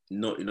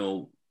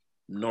no,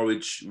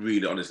 Norwich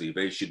really, honestly,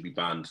 they should be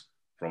banned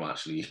from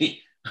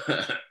actually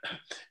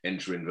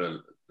entering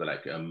the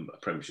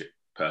Premiership.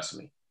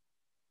 Personally,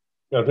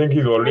 I think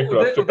he's already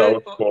trusted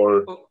out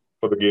for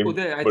the game.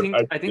 Uday,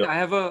 I think I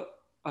have a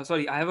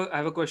sorry, I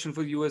have a question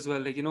for you as well.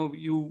 Like we know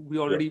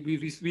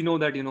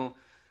that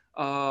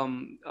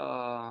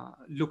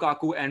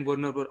Lukaku and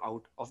Werner were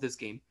out of this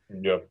game.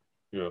 Yeah.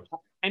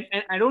 And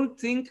I don't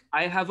think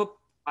I have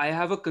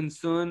a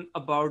concern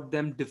about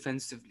them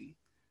defensively.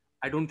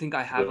 I don't think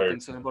I have a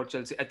concern about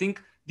Chelsea. I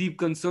think the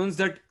concerns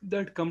that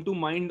come to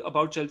mind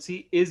about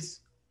Chelsea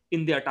is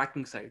in the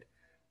attacking side.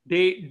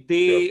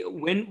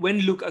 When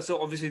Luke,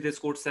 so obviously they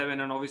scored 7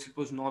 and obviously it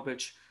was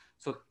Norwich.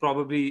 So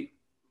probably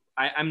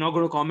I'm not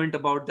going to comment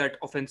about that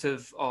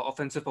offensive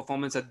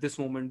performance at this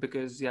moment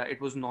because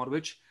it was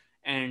Norwich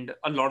and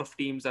a lot of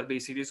teams are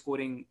basically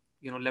scoring,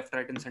 left,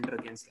 right, and center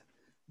against them.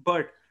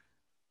 But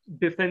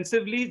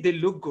defensively, they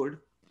look good.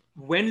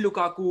 When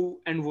Lukaku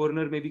and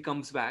Werner maybe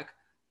comes back,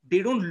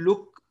 they don't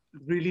look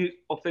really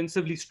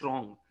offensively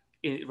strong,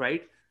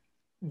 right?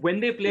 When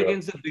they play Yeah.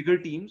 against the bigger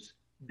teams,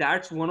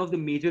 that's one of the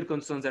major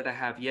concerns that I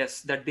have.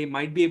 Yes, that they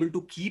might be able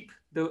to keep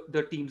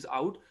the teams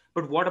out,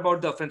 but what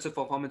about the offensive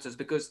performances?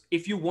 Because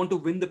if you want to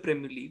win the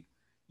Premier League,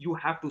 you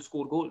have to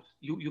score goals.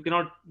 You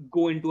cannot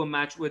go into a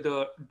match with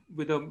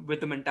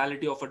the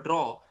mentality of a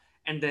draw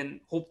and then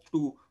hope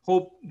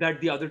that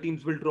the other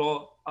teams will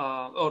draw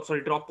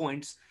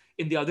points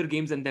in the other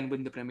games and then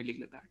win the Premier League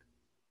like that.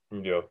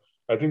 Yeah,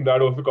 I think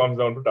that also comes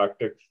down to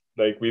tactics.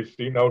 Like we've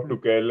seen how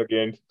Tuchel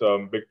against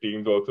big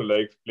teams also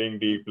likes playing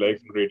deep,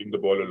 likes rating the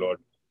ball a lot.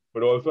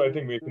 But also, I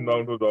think Mason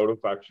Mount was out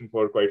of action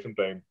for quite some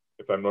time,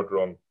 if I'm not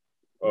wrong.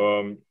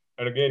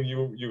 And again,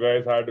 you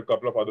guys had a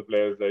couple of other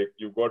players. Like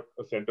you've got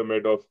a centre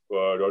mid of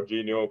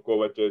Jorginho,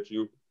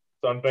 Kovacic.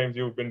 Sometimes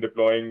you've been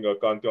deploying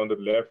Kante on the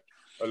left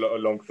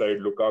alongside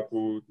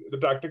Lukaku. The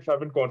tactics have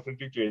been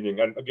constantly changing,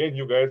 and again,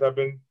 you guys have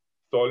been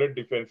solid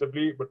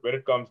defensively, but when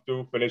it comes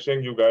to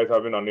finishing, you guys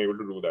have been unable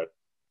to do that.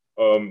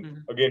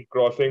 Again,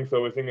 crossing,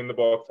 servicing in the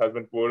box has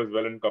been poor as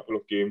well in a couple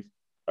of games.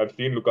 I've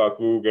seen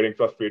Lukaku getting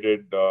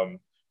frustrated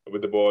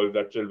with the ball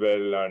that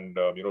Chilwell and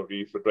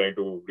Reece were trying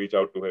to reach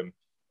out to him.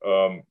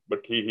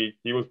 But he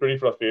was pretty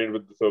frustrated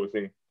with the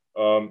servicing.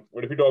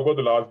 But if you talk about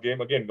the last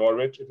game, again,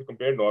 Norwich, if you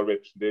compare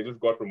Norwich, they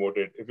just got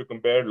promoted. If you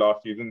compare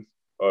last season's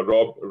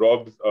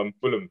Rob's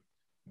Fulham,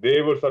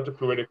 they were such a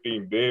fluidic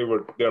team.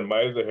 They're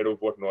miles ahead of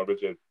what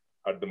Norwich is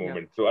at the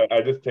moment. Yeah. So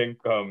I just think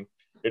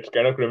it's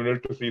kind of criminal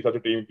to see such a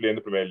team play in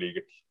the Premier League.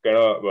 It's kind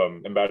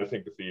of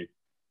embarrassing to see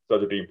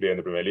such a team play in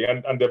the Premier League,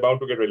 and they're bound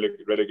to get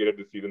relegated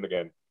this season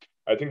again.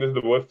 I think this is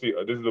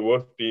the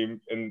worst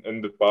team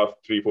in the past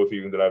 3-4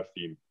 seasons that I've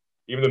seen.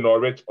 Even the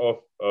Norwich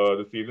of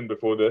the season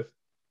before this,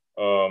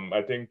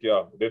 I think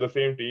they're the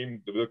same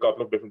team with a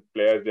couple of different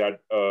players. They had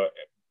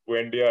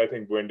Buendia. I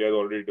think Buendia has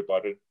already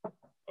departed.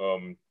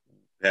 They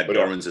had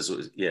Dorrans as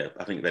well. Yeah,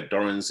 I think they had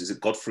Dorrans. Is it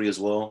Godfrey as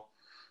well?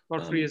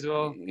 Godfrey as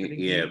well.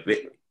 They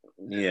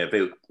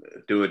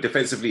were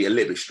defensively a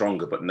little bit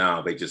stronger, but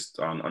now they just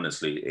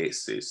honestly,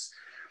 it's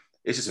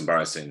just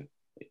embarrassing.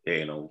 It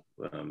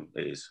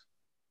is.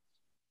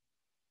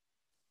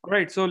 All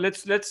right, so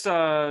let's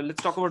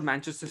talk about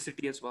Manchester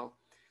City as well.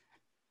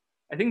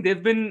 I think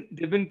they've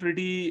been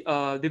pretty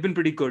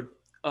good.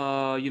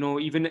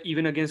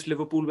 Even against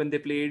Liverpool when they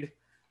played,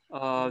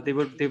 they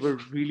were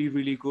really,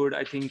 really good.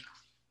 I think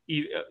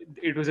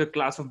it was a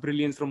class of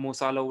brilliance from Mo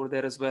Salah over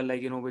there as well,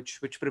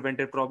 which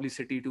prevented probably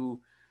City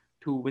to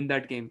win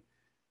that game.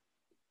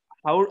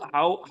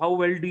 How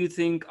well do you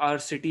think are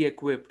City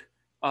equipped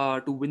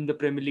to win the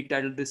Premier League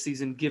title this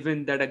season,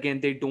 given that again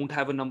they don't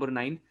have a number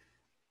 9?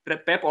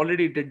 Pep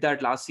already did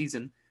that last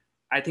season.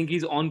 I think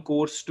he's on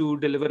course to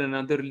deliver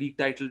another league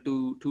title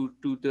to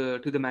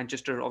the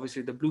Manchester,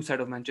 obviously the blue side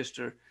of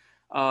Manchester,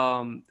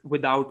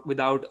 without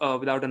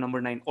a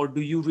number 9. Or do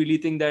you really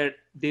think that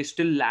they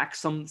still lack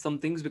some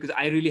things? Because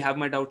I really have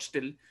my doubts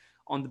still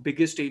on the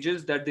biggest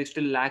stages that they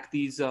still lack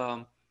these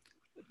the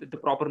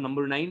proper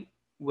number 9.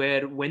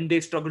 Where when they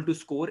struggle to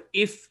score,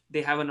 if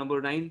they have a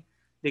number 9,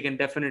 they can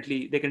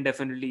definitely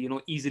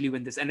easily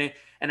win this. And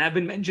I've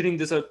been mentioning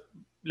this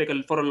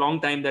for a long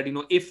time that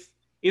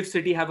if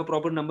City have a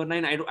proper number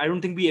 9, I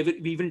don't think we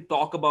even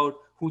talk about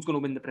who's going to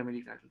win the Premier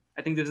League title.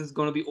 I think this is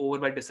going to be over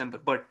by December.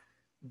 But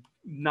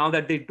now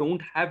that they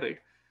don't have it,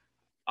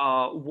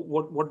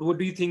 what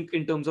do you think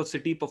in terms of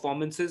City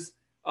performances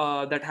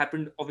that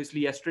happened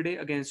obviously yesterday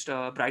against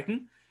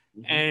Brighton?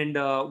 Mm-hmm.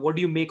 And what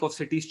do you make of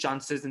City's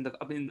chances in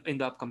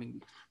the upcoming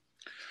week?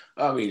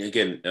 I mean,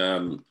 again,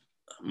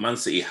 Man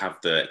City have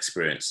the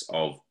experience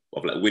of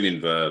winning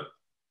the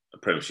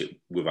Premiership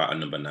without a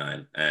number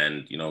 9,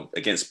 and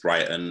against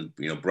Brighton,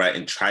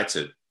 Brighton tried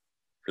to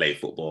play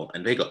football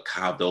and they got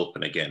carved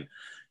open again.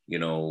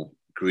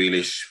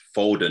 Grealish,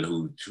 Foden,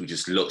 who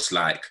just looks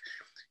like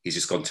he's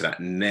just gone to that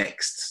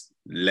next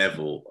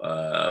level.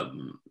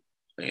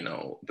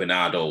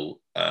 Bernardo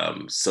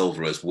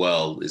Silva as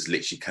well is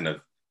literally kind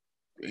of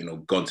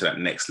gone to that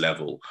next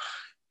level.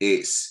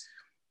 It's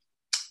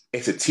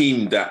a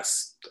team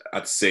that's,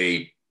 I'd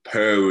say,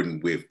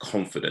 purring with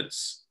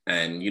confidence.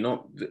 And,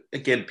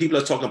 again, people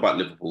are talking about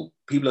Liverpool.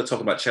 People are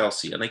talking about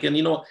Chelsea. And again,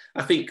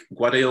 I think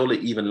Guardiola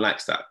even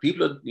likes that.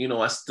 People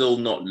are still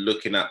not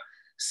looking at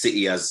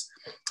City as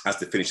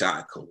the finished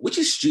article, which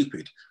is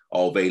stupid.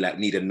 Or they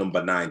need a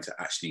number 9 to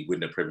actually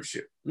win the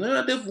Premiership.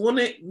 No, they've won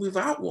it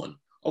without one.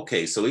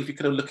 Okay, so if you're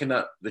kind of looking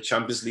at the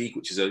Champions League,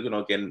 which is,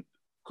 again,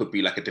 could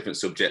be like a different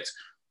subject,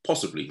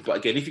 possibly. But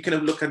again, if you can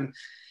look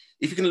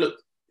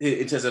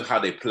in terms of how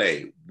they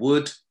play,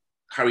 would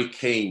Harry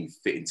Kane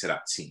fit into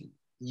that team?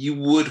 You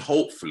would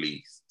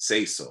hopefully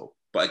say so.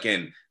 But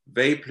again,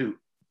 they play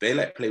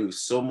with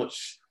so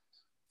much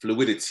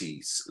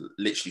fluidity,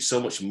 literally so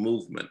much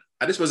movement.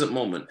 At this present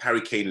moment,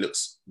 Harry Kane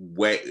looks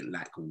way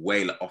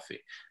off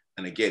it.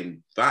 And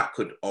again, that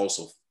could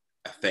also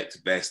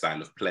affect their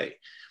style of play.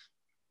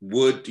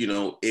 Would,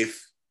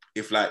 if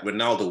if like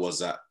Ronaldo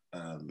was at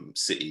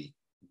City,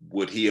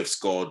 would he have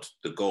scored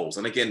the goals?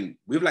 And again,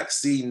 we've like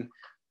seen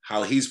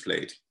how he's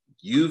played.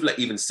 You've like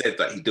even said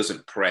that he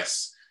doesn't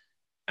press.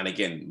 And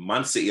again,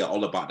 Man City are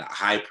all about that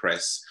high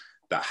press,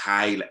 that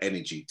high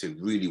energy to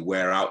really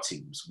wear out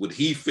teams. Would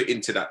he fit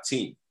into that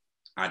team?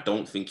 I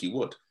don't think he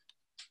would.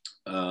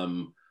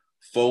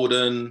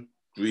 Foden,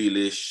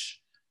 Grealish,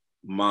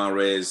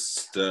 Mahrez,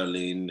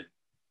 Sterling,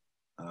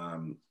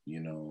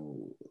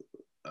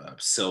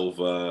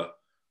 Silva,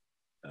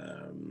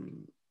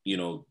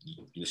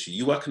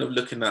 you are kind of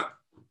looking at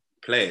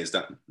players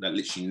that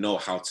literally know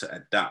how to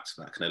adapt,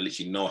 that kind of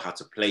literally know how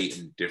to play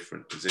in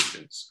different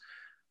positions.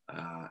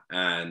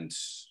 And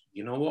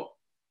you know what?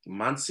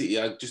 Man City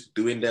are just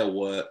doing their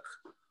work,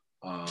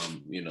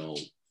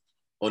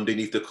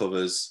 underneath the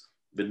covers.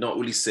 They're not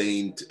really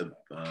saying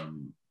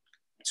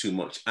too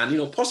much.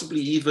 And,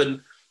 possibly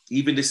even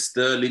this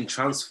Sterling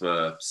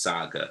transfer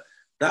saga,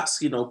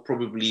 that's,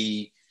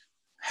 probably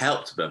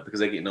helped them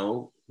because,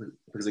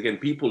 again,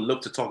 people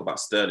love to talk about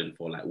Sterling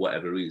for like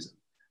whatever reason.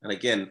 And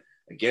again,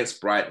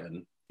 against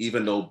Brighton,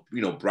 even though,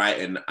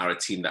 Brighton are a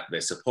team that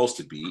they're supposed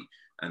to beat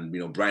and,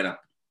 Brighton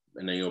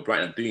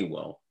are doing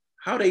well,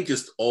 how they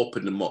just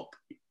open them up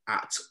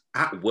at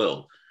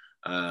will.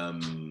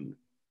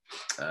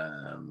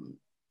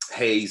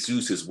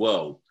 Jesus as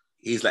well,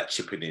 he's like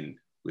chipping in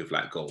with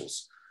like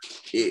goals.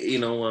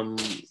 It's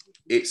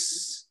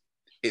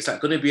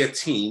like going to be a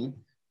team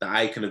that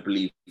I kind of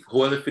believe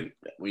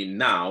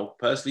now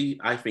personally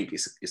I think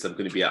it's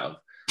going to be out of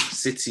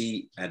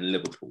City and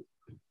Liverpool,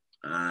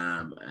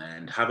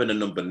 and having a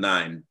number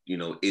 9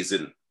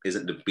 isn't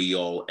the be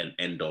all and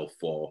end all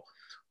for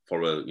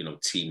a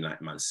team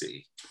like Man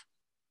City.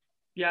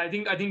 Yeah, I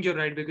think you're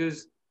right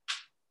because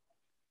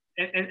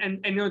and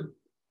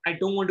I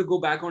don't want to go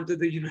back onto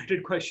the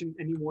United question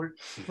anymore,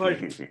 but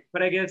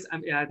I guess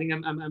I think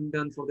I'm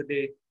done for the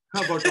day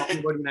about talking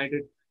about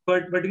United.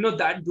 But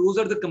that those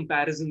are the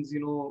comparisons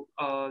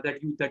that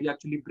you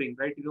actually bring,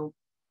 right?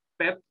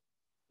 Pep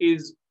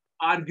is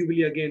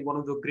arguably again one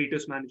of the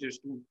greatest managers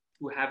to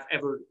have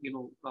ever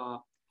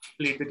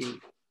played the game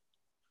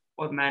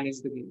or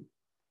managed the game.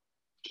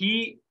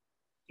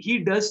 He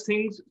does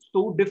things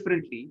so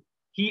differently.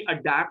 He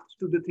adapts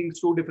to the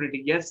things so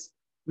differently. Yes,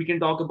 we can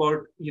talk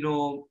about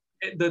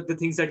the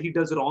things that he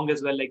does wrong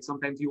as well. Like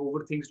sometimes he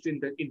overthinks in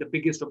the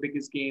biggest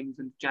games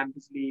in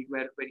Champions League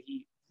where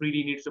he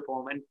really needs to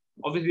perform. And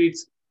obviously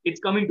it's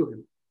coming to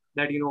him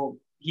that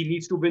he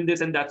needs to win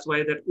this, and that's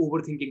why that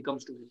overthinking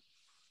comes to him.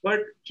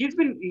 But he's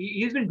been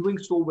doing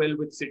so well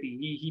with City.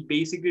 He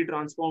basically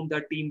transformed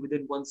that team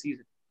within one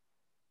season.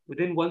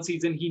 Within one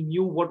season, he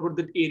knew what were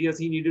the areas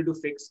he needed to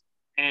fix,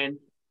 and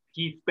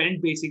he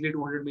spent basically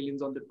 200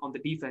 millions on the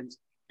defense,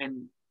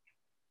 and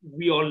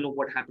we all know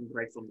what happened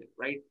right from there,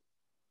 right?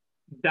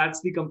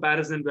 That's the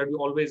comparison where we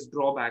always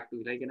draw back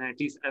to, like, and at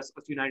least as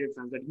United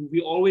fans, that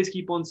we always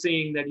keep on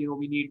saying that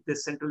we need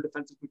this central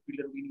defensive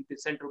midfielder, we need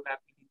this central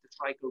back, we need the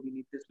striker, we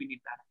need this, we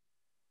need that.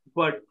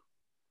 But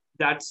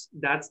that's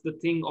the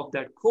thing of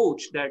that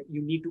coach, that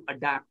you need to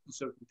adapt to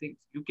certain things.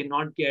 You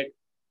cannot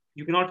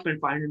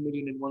spend 500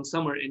 million in one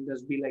summer and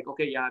just be like,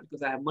 okay, yeah,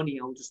 because I have money,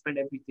 I'll just spend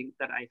everything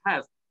that I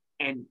have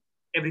and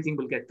everything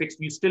will get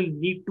fixed. You still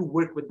need to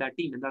work with that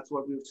team, and that's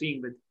what we're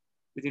seeing with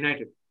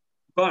United.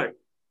 But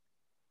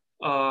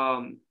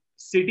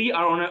City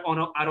are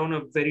on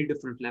a very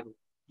different level.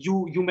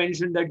 You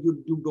mentioned that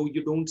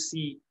you don't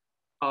see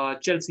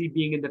Chelsea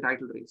being in the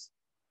title race.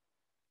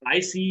 I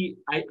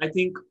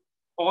think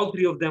all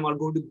three of them are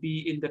going to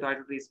be in the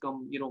title race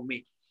come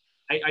May.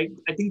 I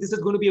think this is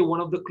going to be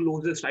one of the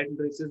closest title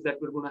races that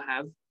we're going to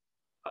have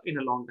in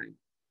a long time.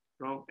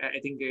 I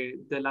think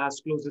the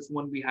last closest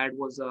one we had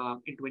was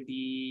in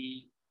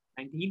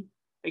 2019,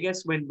 I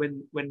guess,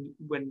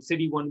 when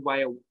City won by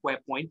a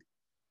point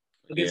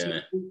against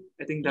Liverpool.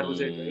 I think that was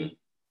it, right?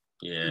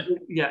 Yeah.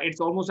 Yeah, it's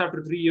almost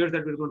after 3 years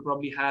that we're going to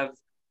probably have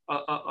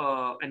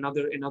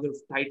another title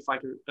fight.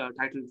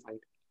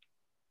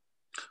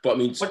 But I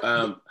mean,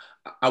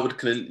 I would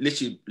kind of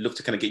literally love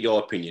to kind of get your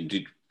opinion.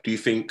 Do you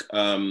think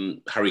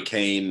Harry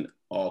Kane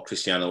or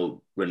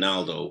Cristiano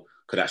Ronaldo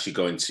could actually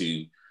go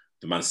into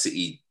the Man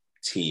City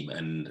team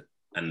and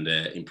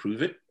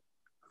improve it?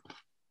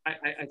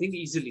 I think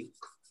easily.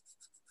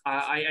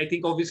 I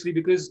think obviously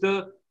because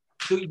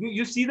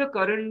you see the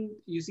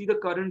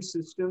current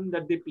system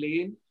that they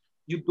play in.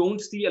 You don't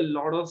see a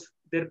lot of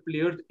their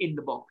players in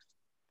the box,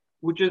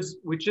 which is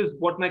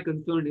what my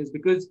concern is,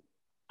 because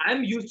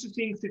I'm used to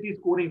seeing City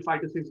scoring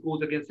 5 to 6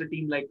 goals against a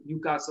team like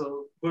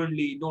Newcastle,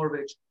 Burnley,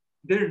 Norwich.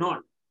 They're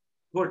not.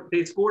 But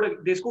they scored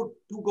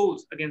 2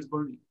 goals against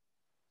Burnley.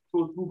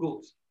 Scored 2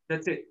 goals.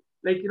 That's it.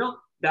 Like,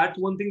 that's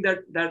one thing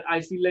that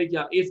I feel like,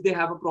 yeah, if they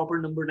have a proper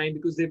number 9,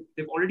 because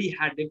they've already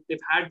had the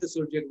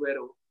Sergio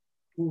Aguero,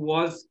 who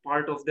was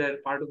part of their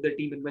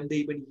team, and when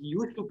he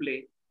used to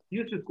play, he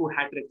used to score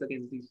hat tricks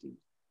against these teams,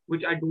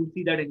 which I don't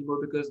see that anymore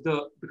because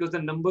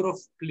the number of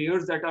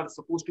players that are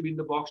supposed to be in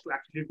the box to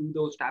actually do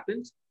those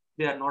tap-ins,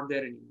 they are not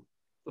there anymore.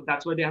 So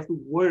that's why they have to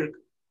work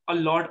a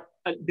lot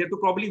they have to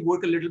probably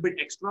work a little bit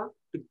extra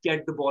to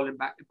get the ball into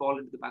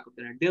the back of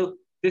the net.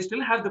 They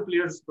still have the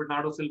players,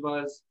 Bernardo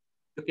Silva's,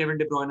 the Kevin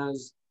De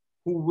Bruyne's,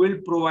 who will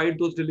provide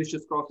those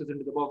delicious crosses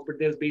into the box, but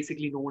there's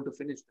basically no one to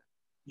finish them.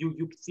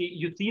 You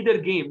see their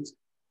games.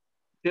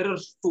 There are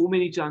so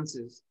many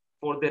chances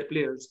for their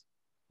players,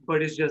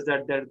 but it's just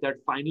that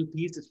final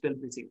piece is still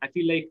missing. I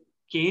feel like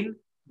Kane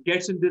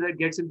gets into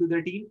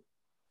their team,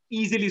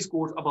 easily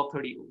scores above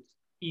 30 goals.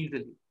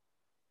 Easily.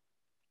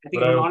 I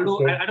think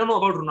Ronaldo, I don't know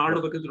about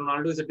Ronaldo because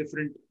Ronaldo is a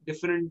different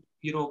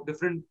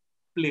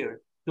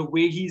player. The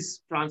way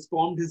he's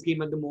transformed his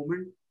game at the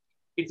moment,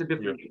 it's a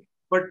different game.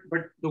 But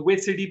the way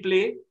City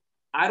play,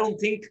 I don't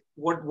think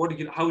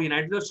how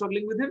United are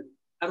struggling with him.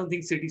 I don't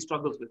think City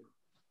struggles with him.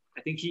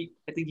 I think he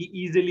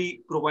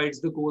easily provides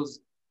the goals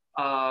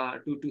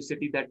to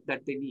City that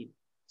they need.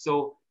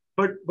 So,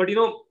 but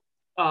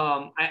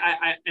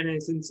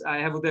since I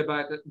have Uday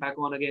back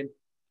on again,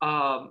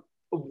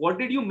 what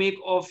did you make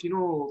of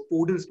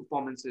Foden's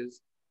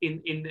performances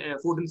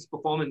Foden's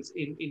performance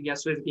in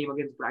yesterday's game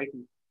against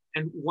Brighton,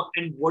 and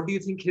what do you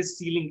think his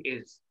ceiling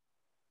is?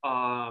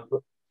 I'd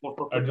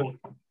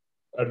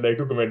like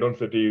to comment on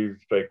City's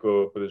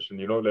striker position.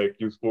 Like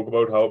you spoke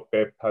about how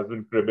Pep has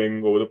been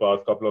cribbing over the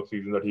past couple of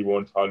seasons that he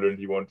wants Haaland,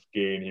 he wants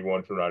Kane, he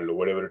wants Ronaldo,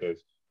 whatever it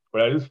is.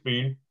 But I just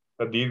feel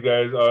that these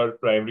guys are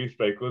primary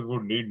strikers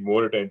who need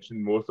more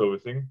attention, more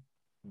servicing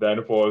than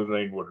a false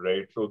nine would,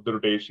 right? So the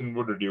rotation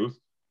would reduce.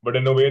 But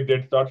in a way,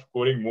 they'd start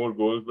scoring more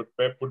goals. But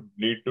Pep would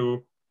need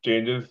to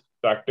change his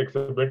tactics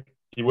a bit.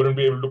 He wouldn't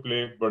be able to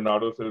play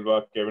Bernardo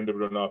Silva, Kevin De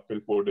Bruyne,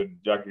 Phil Foden,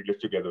 Jack Grealish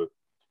together,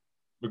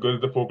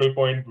 because the focal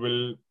point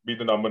will be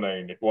the number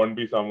 9. It won't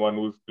be someone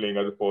who's playing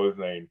as a false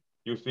 9.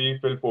 You see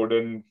Phil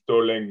Foden,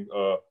 Sterling,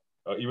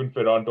 even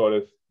Ferran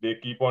Torres, they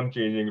keep on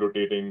changing,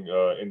 rotating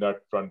in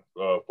that front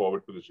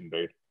forward position,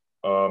 right?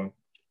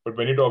 But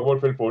when you talk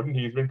about Phil Foden,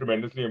 he's been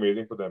tremendously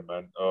amazing for them,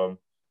 man.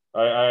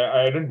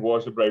 I didn't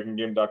watch the Brighton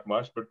game that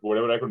much, but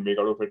whatever I could make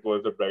out of it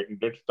was that Brighton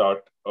did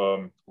start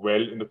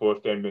well in the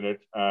first 10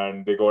 minutes,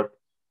 and they got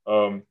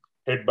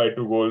hit by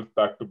 2 goals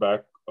back to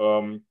back.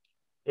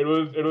 It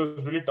was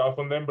really tough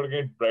on them, but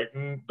again,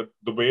 Brighton,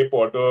 the way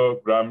Potter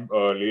Graham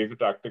lays the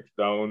tactics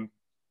down,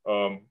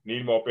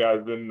 Neil Maupay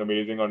has been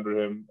amazing under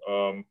him.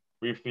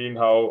 We've seen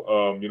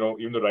how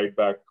even the right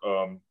back,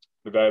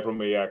 the guy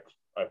from Ajax,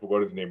 I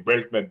forgot his name,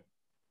 Veltman,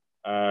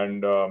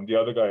 and the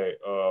other guy,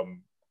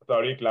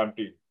 Tariq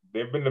Lamptey,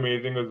 they've been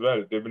amazing as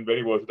well. They've been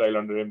very versatile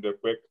under him. They're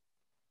quick.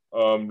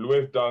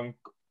 Lewis Dunk,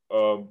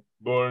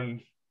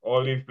 Burns,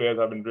 all these players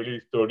have been really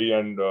sturdy,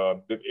 and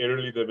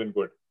aerially they've been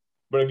good.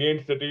 But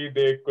against City,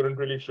 they couldn't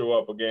really show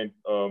up. Again,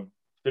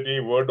 City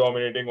were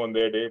dominating on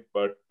their day,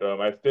 but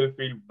I still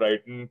feel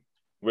Brighton,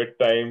 with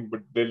time,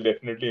 but they'll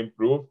definitely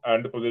improve.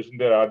 And the position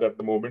they're at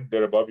the moment,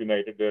 they're above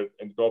United. They're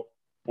in the top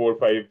 4 or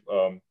 5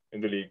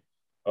 in the league.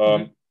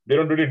 They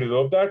don't really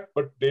deserve that,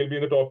 but they'll be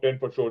in the top 10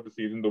 for sure this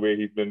season, the way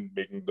he's been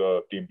making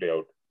the team play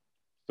out.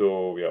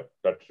 So yeah,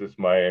 that's just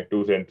my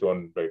 2 cents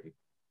on Brighton.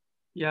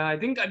 Yeah, I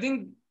think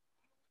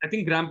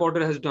Graham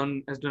Potter has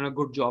done a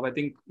good job. I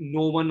think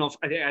no one of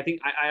I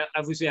think I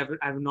obviously I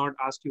have not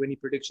asked you any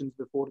predictions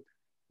before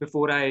this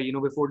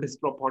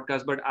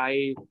podcast, but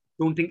I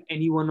don't think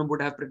anyone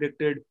would have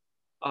predicted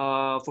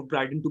for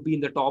Brighton to be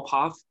in the top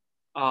half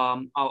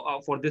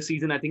for this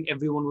season. I think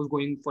everyone was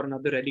going for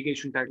another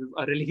relegation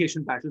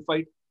battle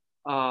fight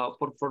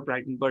for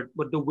Brighton. But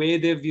the way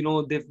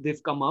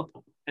they've come up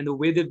and the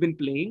way they've been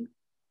playing,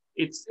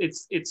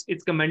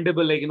 it's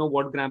commendable, like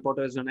what Graham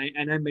Potter has done.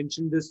 I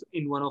mentioned this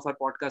in one of our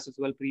podcasts as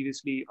well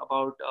previously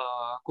about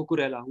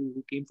Cucurella,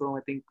 who came from,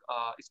 I think,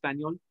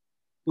 Espanyol.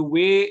 The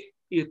way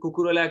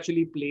Cucurella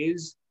actually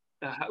plays,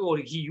 or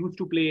he used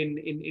to play in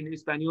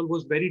Espanyol,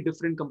 was very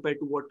different compared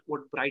to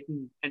what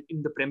Brighton and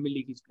in the Premier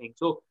League he's playing.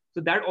 So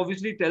that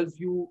obviously tells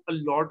you a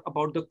lot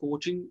about the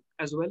coaching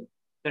as well,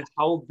 that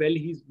how well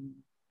he's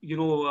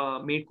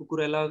made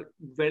Cucurella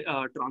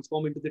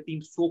transform into the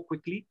team so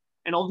quickly.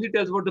 And obviously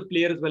tells about the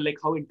player as well, like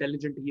how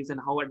intelligent he is and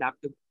how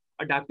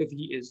adaptive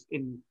he is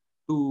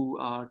to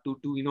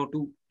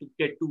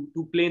get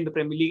to play in the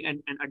Premier League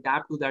and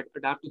adapt to that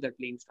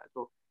playing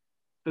style.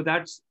 So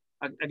that's,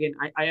 again,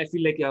 I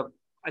feel like, yeah,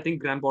 I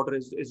think Graham Potter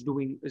is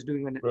doing a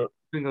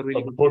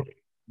really good job.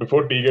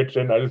 Before T gets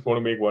in, I just want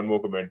to make one more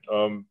comment.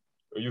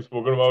 You've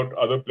spoken about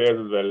other players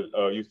as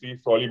well. You see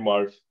Solly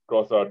March,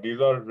 Trossard.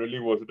 These are really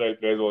versatile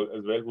players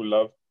as well, who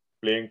love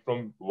playing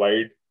from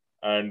wide,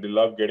 and they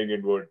love getting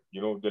inward.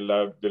 They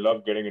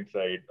love getting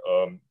inside,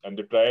 and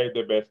they try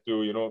their best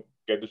to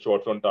get the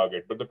shots on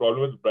target. But the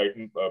problem with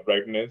Brighton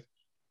is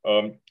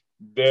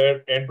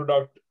their end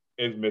product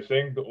is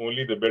missing.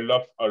 The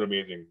build-ups are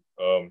amazing.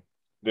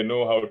 They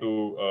know how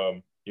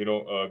to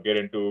get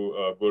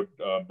into good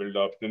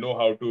build-ups. They know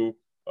how to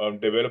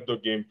develop the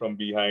game from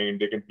behind.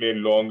 They can play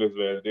long as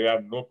well. They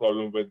have no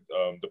problem with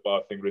the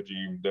passing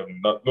regime. They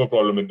have no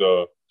problem in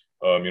the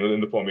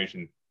in the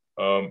formation.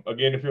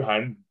 Again, if you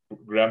hand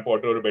Graham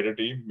Potter a better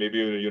team, maybe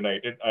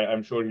United,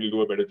 I'm sure he'll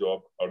do a better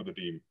job out of the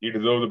team. He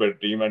deserves a better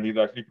team, and he's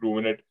actually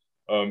proven it.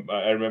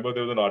 I remember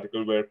there was an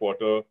article where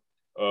Potter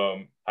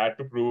had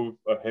to prove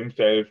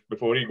himself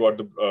before he got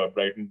the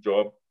Brighton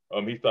job.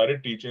 He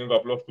started teaching a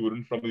couple of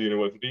students from the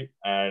university,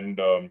 and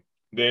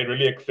they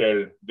really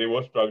excelled. They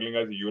were struggling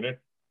as a unit,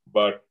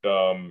 but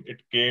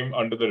it came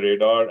under the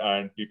radar,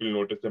 and people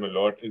noticed him a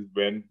lot. Is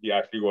when he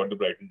actually got the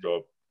Brighton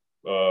job.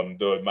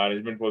 The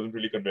management wasn't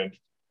really convinced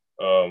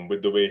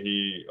with the way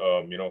he,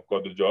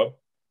 got the job.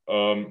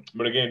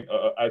 But again,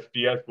 as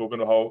T has spoken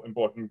of how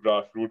important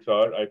grassroots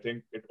are, I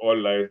think it all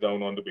lies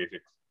down on the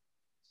basics.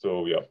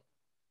 So yeah.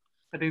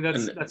 I think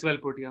that's well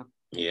put. Yeah.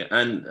 Yeah,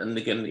 and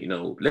again,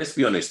 let's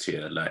be honest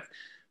here. Like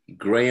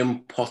Graham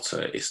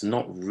Potter is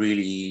not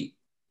really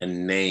a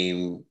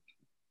name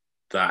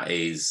that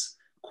is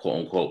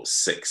quote unquote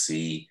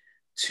sexy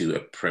to a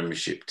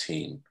Premiership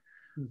team.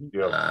 Mm-hmm.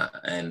 Yeah.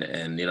 And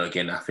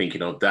again, I think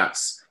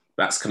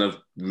that's kind of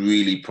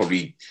really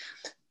probably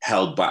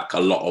held back a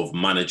lot of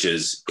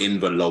managers in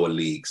the lower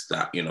leagues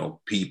that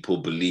people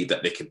believe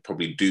that they could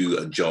probably do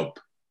a job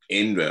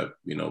in the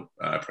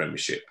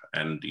Premiership.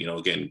 And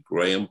again,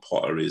 Graham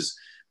Potter is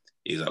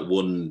that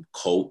one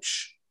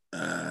coach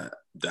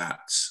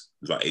that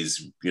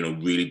is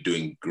really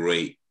doing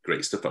great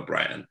stuff at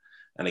Brighton.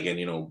 And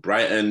again,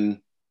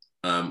 Brighton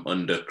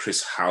under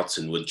Chris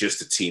Houghton were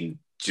just a team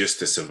just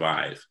to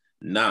survive.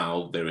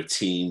 Now they're a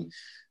team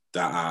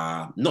that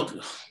are not,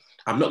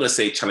 I'm not going to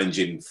say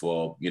challenging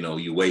for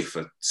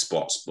UEFA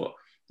spots, but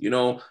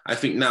I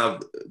think now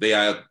they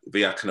are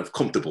kind of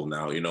comfortable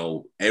now.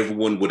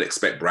 Everyone would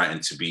expect Brighton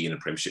to be in the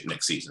Premiership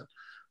next season.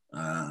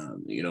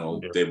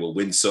 They will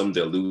win some,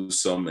 they'll lose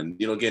some,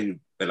 and again,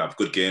 they'll have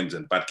good games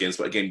and bad games.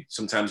 But again,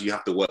 sometimes you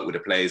have to work with the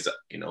players that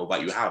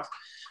that you have.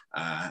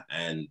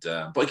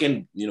 But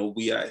again,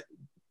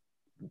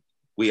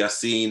 we are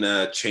seeing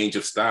a change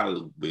of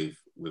style with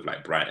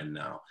like Brighton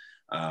now.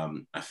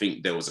 I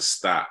think there was a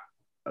stat.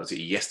 Was it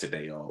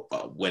yesterday or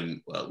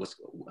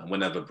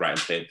whenever Brighton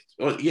played?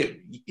 Oh yeah,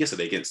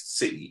 yesterday against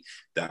City.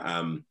 That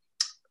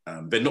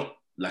they're not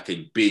like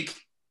a big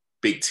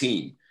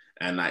team.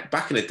 And like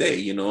back in the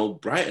day,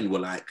 Brighton were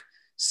like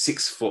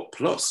 6 foot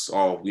plus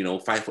or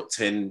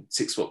 5'10",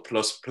 6 foot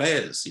plus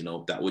players.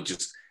 That would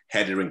just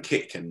header and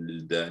kick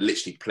and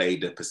literally play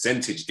the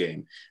percentage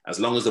game. As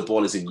long as the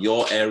ball is in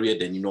your area,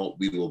 then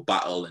we will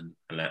battle and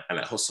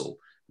hustle.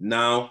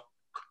 Now,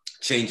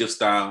 change of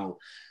style.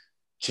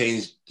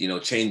 Change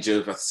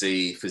of, I'd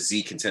say,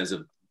 physique in terms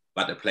of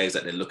like the players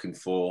that they're looking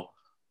for.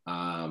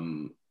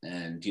 And,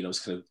 it's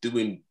kind of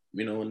doing,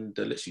 and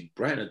literally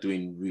Brighton are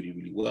doing really,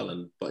 really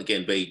well. But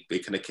again, they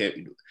kind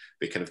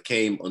of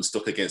came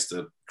unstuck against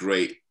a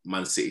great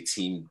Man City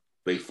team.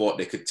 They thought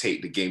they could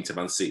take the game to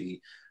Man City,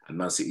 and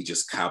Man City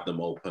just carved them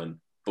open.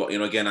 But,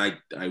 again, I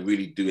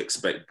really do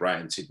expect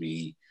Brighton to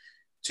be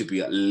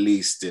at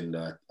least in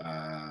the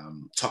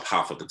top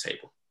half of the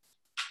table.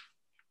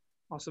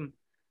 Awesome.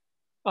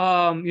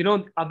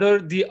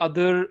 The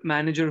other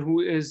manager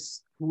who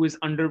is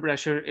under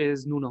pressure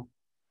is Nuno.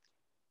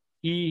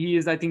 He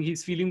is, I think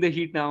he's feeling the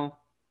heat now.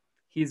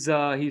 He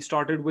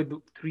started with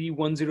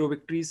 3-1-0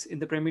 victories in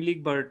the Premier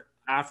League, but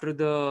after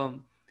the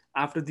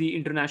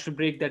international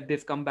break that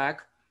they've come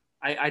back,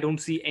 I don't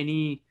see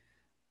any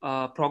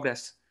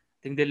progress.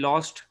 I think they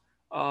lost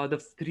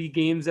the 3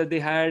 games that they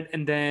had,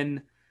 and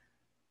then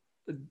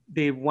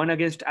they won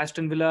against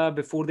Aston Villa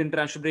before the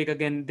international break.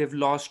 Again, they've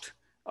lost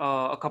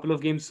a couple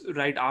of games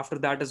right after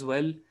that as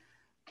well.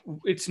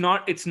 It's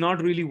not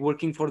really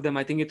working for them.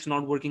 I think it's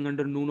not working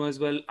under Nuno as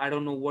well. I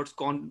don't know what's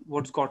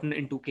gotten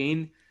into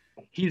Kane.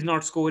 He's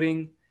not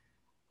scoring,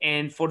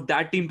 and for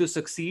that team to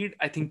succeed,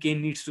 I think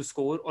Kane needs to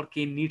score, or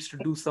Kane needs to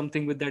do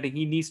something with that.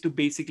 He needs to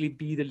basically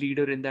be the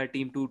leader in that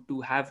team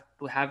to have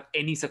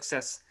any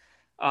success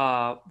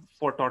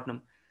for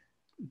Tottenham.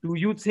 Do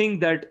you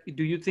think that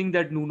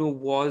Nuno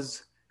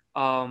was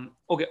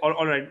okay?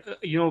 All right.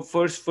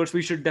 First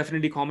we should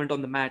definitely comment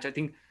on the match. I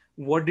think,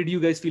 what did you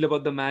guys feel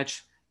about the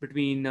match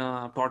between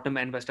Tottenham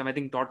and West Ham? I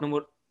think Tottenham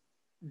were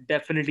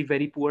definitely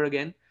very poor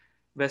again.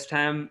 West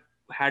Ham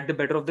had the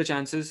better of the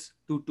chances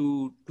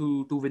to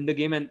win the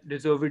game, and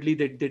deservedly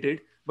they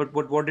did. But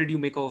what did you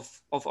make of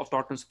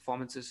Tottenham's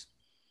performances?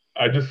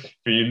 I just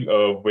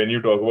feel when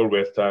you talk about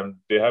West Ham,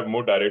 they have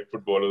more direct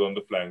footballers on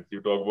the flanks.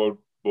 You talk about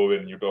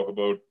Bowen, you talk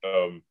about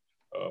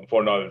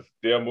Fornals.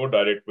 They are more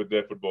direct with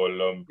their football.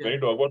 When you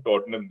talk about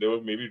Tottenham, they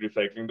were maybe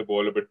recycling the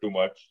ball a bit too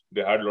much.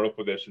 They had a lot of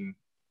possession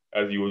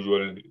as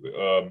usual.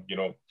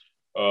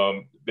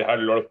 They had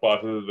a lot of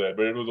passes as well,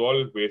 but it was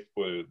all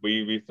wasteful.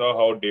 We saw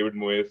how David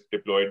Moyes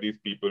deployed these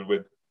people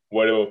with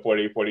whatever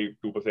 42%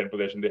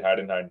 possession they had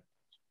in hand,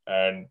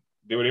 and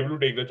they were able to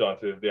take the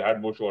chances. They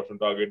had more shots on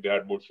target. They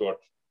had more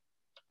shots.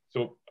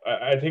 So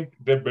I think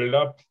their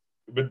build-up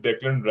with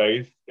Declan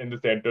Rice in the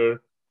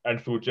center and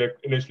Souček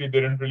initially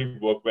didn't really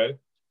work well,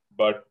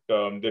 but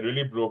they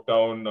really broke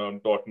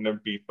down Tottenham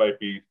piece by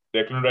piece.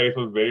 Declan Rice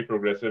was very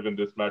progressive in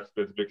this match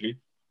specifically.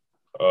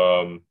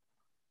 So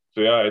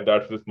yeah,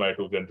 that's just my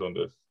 2 cents on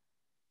this.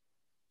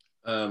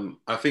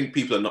 I think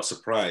people are not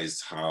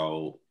surprised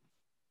how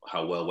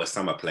well West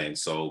Ham are playing.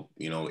 So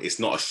it's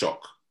not a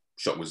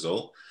shock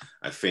result.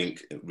 I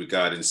think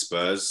regarding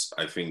Spurs,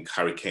 I think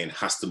Harry Kane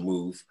has to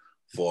move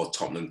for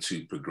Tottenham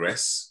to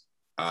progress.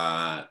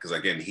 Because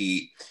again,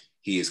 he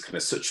is kind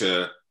of such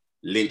a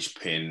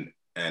linchpin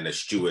and a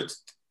steward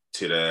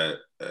to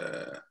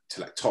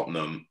like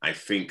Tottenham. I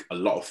think a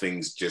lot of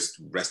things just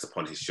rest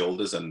upon his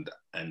shoulders, and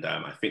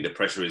I think the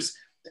pressure is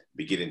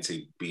beginning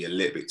to be a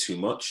little bit too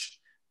much.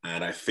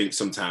 And I think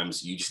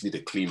sometimes you just need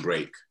a clean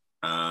break.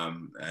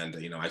 And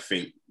you know, I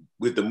think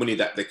with the money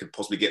that they could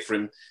possibly get for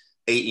him,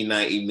 80,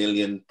 90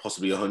 million,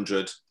 possibly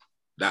 100,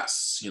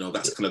 that's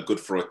kind of good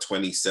for a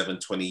 27,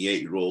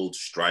 28-year-old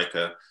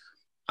striker.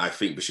 I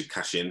think we should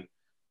cash in.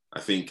 I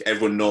think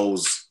everyone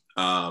knows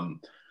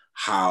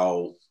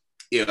how,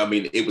 I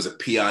mean, it was a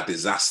PR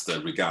disaster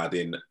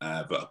regarding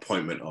the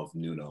appointment of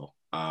Nuno.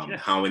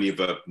 How many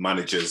other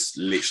managers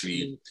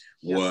literally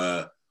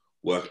were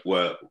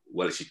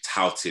literally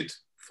touted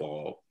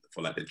for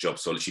like the job.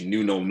 So literally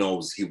Nuno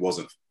knows he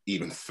wasn't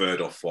even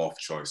third or fourth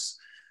choice.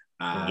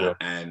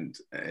 And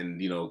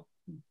you know,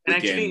 and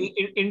again,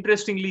 actually,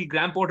 interestingly,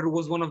 Graham Potter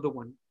was one of them.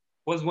 Really?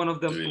 Was one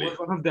of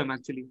them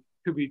actually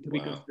to be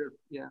considered.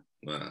 Yeah.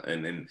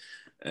 And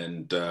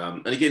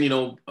again, you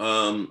know,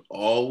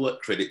 all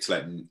credit to,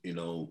 like, you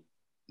know,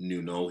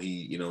 Nuno. He,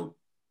 you know,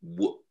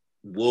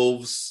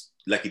 Wolves,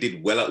 like, he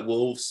did well at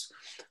Wolves,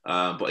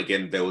 but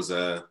again, there was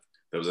a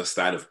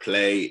style of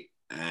play,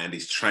 and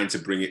he's trying to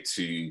bring it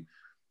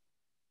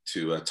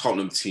to a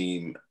Tottenham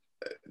team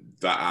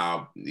that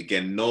are,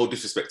 again, no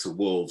disrespect to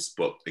Wolves,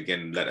 but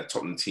again, like a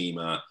Tottenham team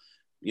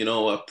you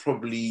know, are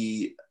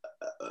probably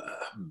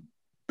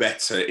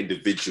better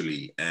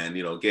individually. And,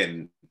 you know,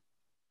 again,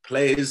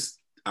 players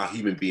are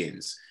human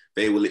beings.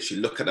 They will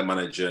literally look at the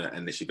manager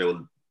and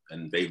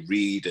they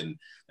read and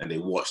they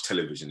watch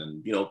television.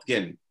 And, you know,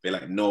 again, they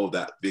like know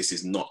that this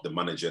is not the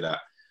manager that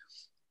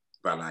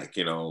like,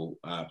 you know,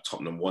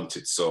 Tottenham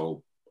wanted.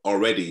 So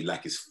already,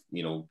 like,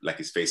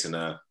 he's facing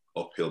a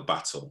uphill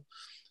battle.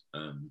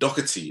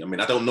 Doherty, I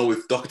mean, I don't know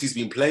if Doherty's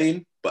been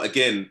playing, but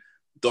again,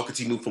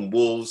 Doherty moved from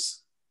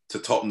Wolves to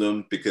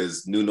Tottenham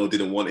because Nuno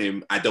didn't want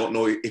him. I don't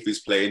know if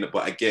he's playing,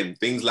 but again,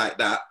 things like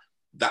that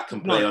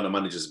can play on a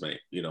manager's, mate.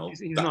 You know,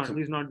 he's not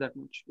that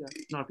much. Yeah,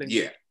 not playing.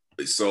 Yeah.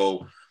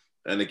 So,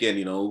 and again,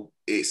 you know,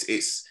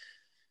 it's.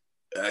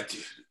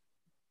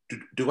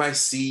 Do I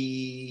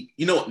see?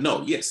 You know,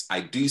 no. Yes,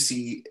 I do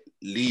see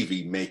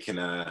Levy making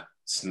a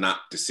snap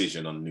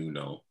decision on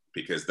Nuno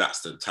because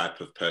that's the type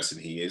of person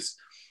he is.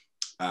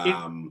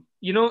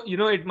 You know,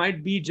 it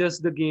might be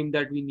just the game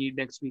that we need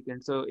next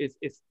weekend. So if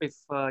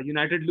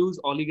United lose,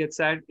 Ollie gets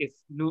sad. If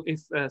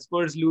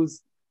Spurs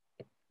lose,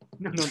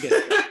 no gets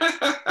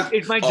sad.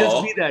 It might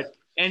just be that,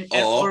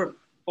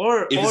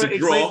 or if it's a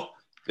draw.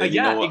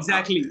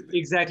 Exactly.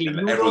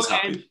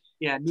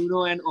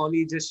 Nuno and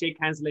Ollie just shake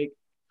hands like,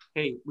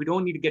 hey, we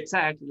don't need to get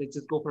sacked. Let's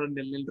just go for a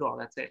 0-0 draw.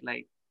 That's it.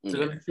 Like,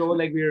 we're gonna show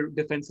like we're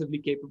defensively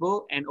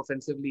capable and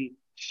offensively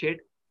shit.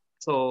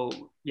 So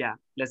yeah,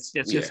 let's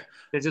just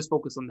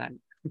focus on that.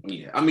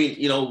 Yeah, I mean,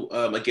 you know,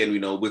 again, you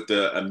know, with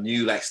the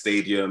new like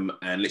stadium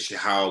and literally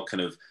how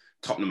kind of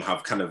Tottenham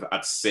have kind of,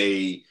 I'd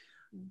say,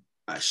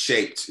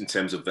 shaped in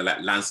terms of the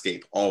like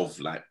landscape of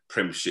like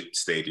Premiership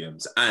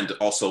stadiums and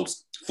also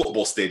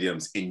football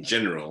stadiums in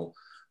general.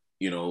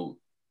 You know,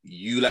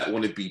 you like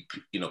want to be,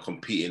 you know,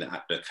 competing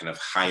at the kind of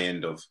high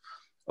end of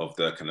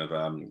the kind of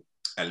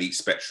elite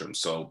spectrum.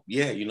 So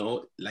yeah, you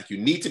know, like you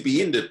need to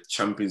be in the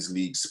Champions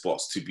League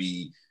spots to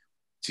be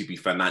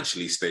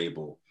financially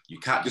stable. You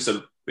can't just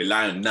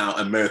rely on now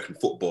American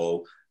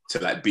football to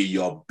like be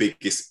your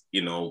biggest,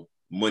 you know,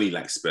 money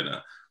like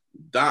spinner.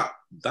 That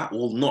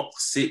will not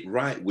sit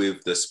right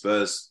with the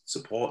Spurs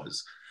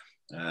supporters.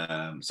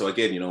 So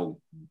again, you know,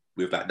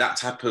 with that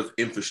type of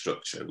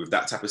infrastructure, with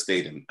that type of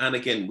stadium, and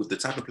again with the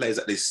type of players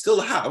that they still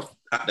have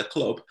at the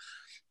club,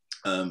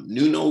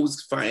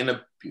 Nuno's fighting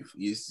a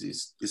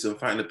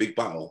big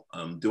battle.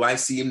 Do I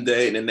see him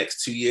there in the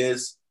next 2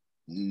 years?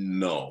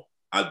 No.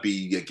 I'd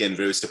be, again,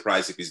 very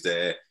surprised if he's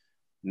there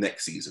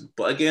next season.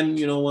 But again,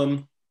 you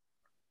know,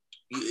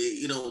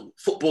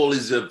 football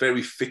is a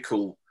very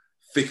fickle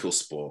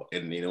sport,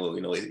 and you know,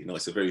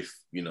 it's a very,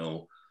 you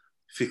know,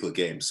 fickle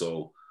game.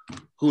 So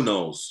who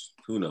knows?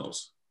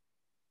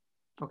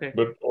 Okay.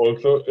 But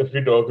also, if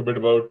we talk a bit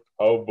about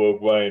how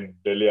Bergwijn,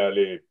 Dele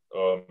Alli,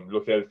 Lo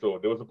Celso,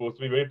 they were supposed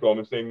to be very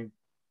promising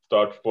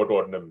starts for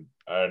Tottenham,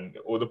 and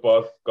over the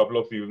past couple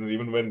of seasons,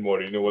 even when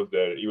Mourinho was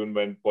there, even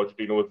when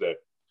Pochettino was there,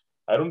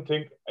 I don't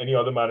think any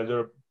other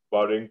manager,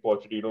 barring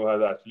Pochettino,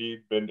 has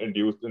actually been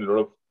induced in a lot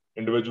of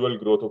individual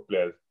growth of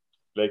players.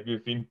 Like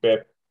we've seen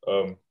Pep,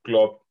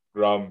 Klopp,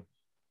 Graham,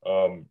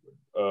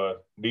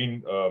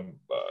 Dean,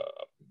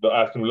 the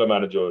Aston Villa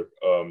manager.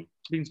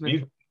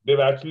 They've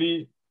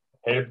actually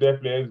helped their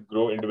players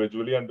grow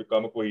individually and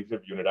become a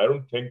cohesive unit. I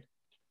don't think,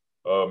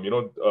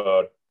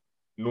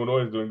 Nuno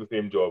is doing the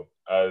same job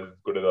as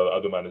good as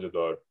other managers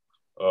are.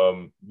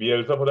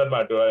 Bielsa, for that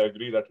matter, I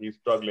agree that he's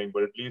struggling,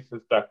 but at least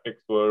his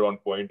tactics were on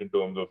point in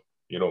terms of,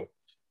 you know,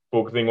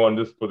 focusing on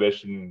this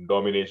possession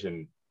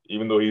domination,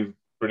 even though he's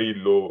pretty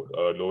low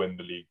in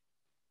the league.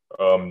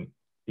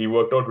 he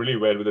worked out really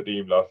well with the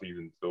team last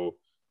season. So,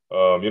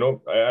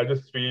 I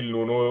just feel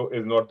Nuno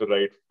is not the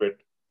right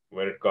fit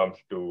when it comes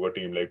to a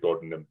team like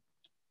Tottenham.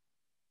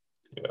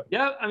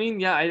 Yeah, I mean,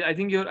 yeah, I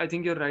think you're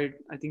right.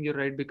 I think you're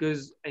right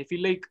because I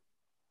feel like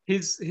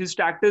his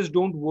tactics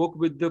don't work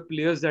with the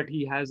players that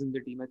he has in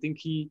the team. I think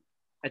he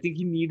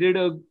needed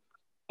a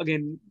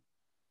again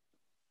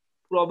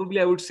probably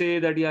I would say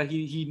that yeah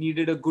he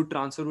needed a good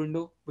transfer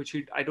window, which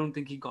I don't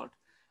think he got.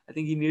 I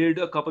think he needed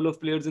a couple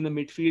of players in the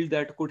midfield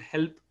that could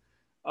help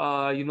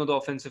the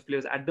offensive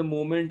players. At the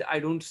moment, I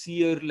don't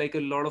see like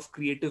a lot of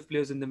creative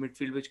players in the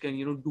midfield which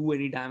can do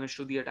any damage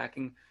to the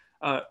attacking.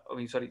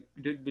 Which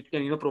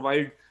can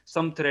provide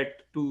some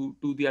threat to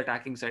the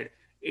attacking side.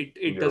 It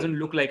Yeah, doesn't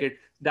look like it.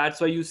 That's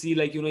why you see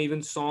like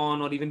even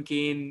Son or even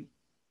Kane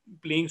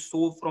playing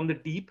so from the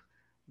deep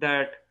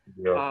that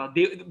yeah,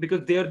 they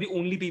because they are the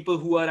only people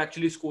who are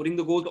actually scoring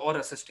the goals or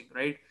assisting,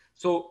 right?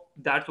 So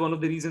that's one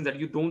of the reasons that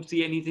you don't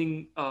see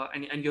anything.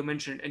 And you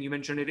mentioned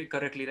it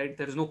correctly, right?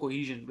 There is no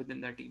cohesion within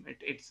that team.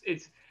 It's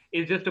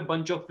just a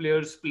bunch of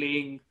players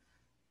playing,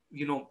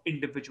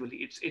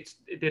 individually. It's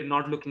they're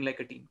not looking like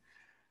a team.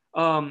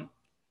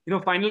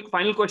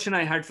 Final question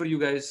I had for you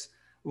guys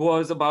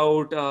was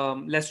about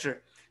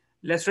Leicester.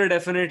 Leicester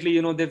definitely,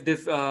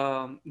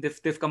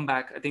 they've come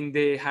back. I think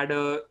they had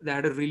a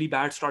really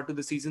bad start to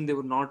the season. They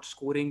were not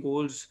scoring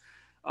goals.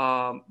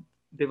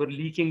 They were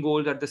leaking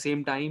goals at the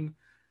same time.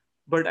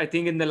 But I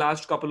think in the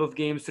last couple of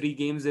games, 3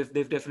 games,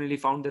 they've definitely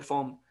found their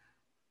form.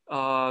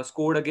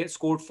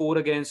 Scored 4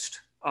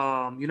 against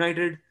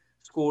United,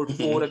 scored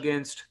 4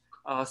 against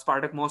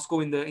Spartak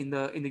Moscow in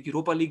the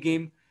Europa League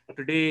game.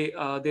 Today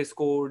they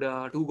scored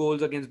 2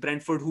 goals against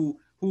Brentford, who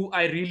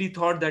I really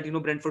thought that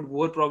Brentford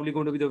were probably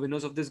going to be the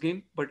winners of this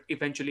game, but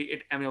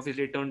eventually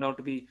obviously it turned out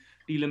to be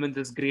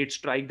Tielemans' great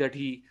strike that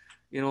he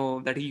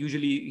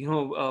usually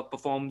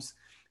performs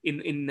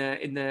in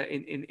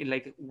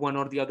like one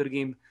or the other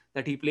game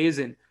that he plays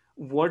in.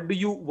 What do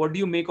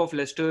you make of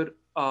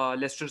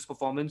Leicester's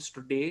performance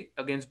today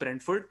against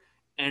Brentford,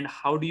 and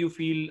how do you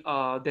feel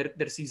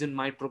their season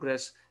might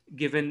progress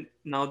given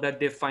now that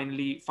they're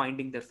finally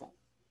finding their form?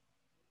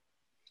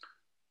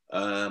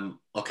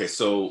 Okay,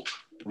 so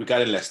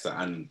regarding Leicester,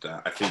 and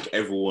I think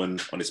everyone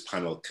on this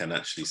panel can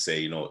actually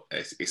say,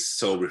 it's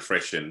so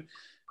refreshing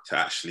to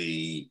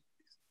actually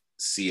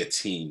see a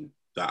team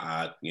that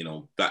are,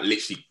 that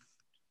literally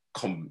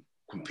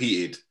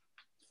competed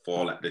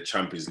for like the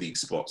Champions League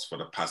spots for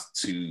the past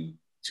 3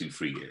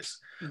 years.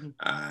 Mm-hmm.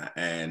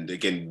 And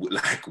again,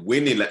 like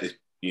winning like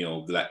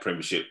like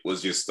Premiership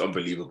was just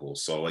unbelievable.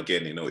 So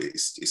again,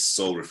 it's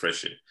so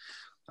refreshing.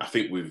 I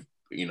think with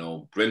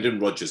Brendan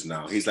Rodgers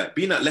now, he's like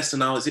been at Leicester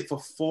now. Is it for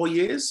 4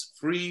 years?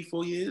 4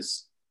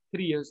 years?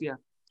 3 years, yeah.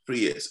 3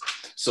 years.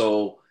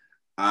 So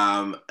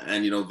and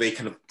they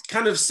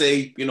kind of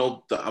say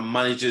that a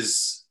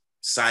manager's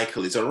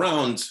cycle is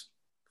around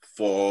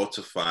 4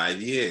 to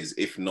 5 years,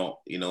 if not,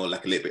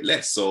 like a little bit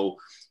less. So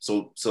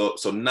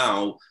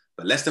now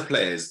the Leicester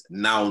players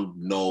now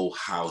know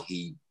how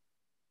he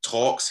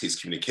talks, his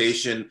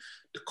communication,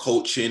 the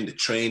coaching, the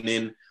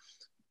training.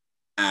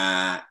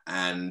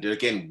 And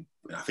again,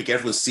 I think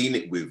everyone's seen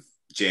it with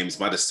James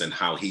Maddison,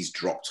 how he's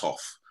dropped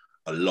off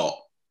a lot.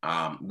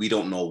 We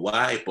don't know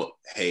why, but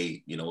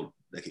hey,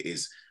 like it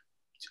is.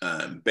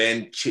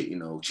 Ben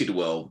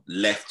Chilwell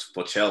left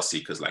for Chelsea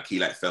because he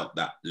felt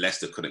that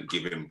Leicester couldn't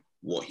give him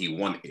what he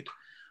wanted.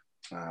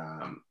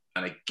 And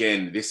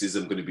again, this is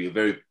going to be a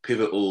very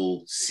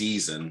pivotal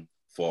season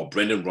for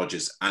Brendan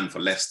Rodgers and for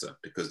Leicester,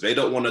 because they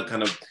don't want to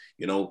kind of,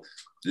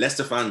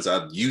 Leicester fans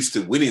are used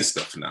to winning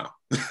stuff now.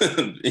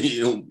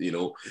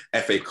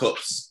 FA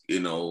Cups,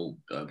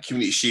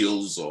 Community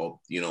Shields, or,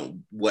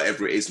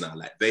 whatever it is now.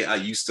 Like, they are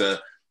used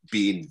to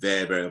being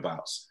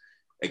thereabouts.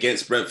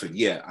 Against Brentford,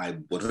 yeah, I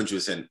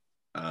 100%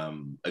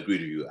 agree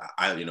with you.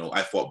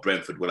 I thought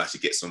Brentford will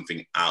actually get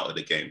something out of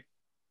the game.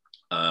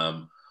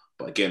 But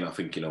again, I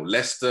think,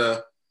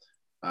 Leicester,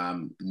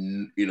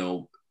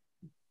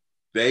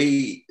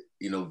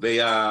 they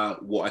are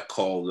what I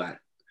call like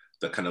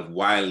the kind of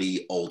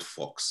wily old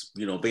fox.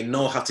 They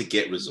know how to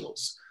get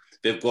results.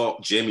 They've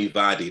got Jamie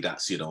Vardy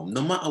that's, no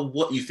matter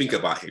what you think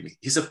about him,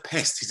 he's a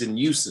pest, he's a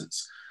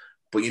nuisance.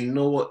 But you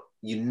know what?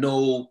 You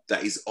know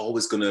that he's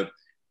always going to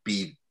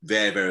be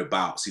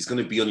thereabouts. He's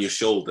going to be on your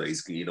shoulder.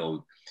 He's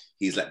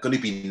like going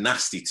to be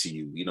nasty to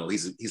you.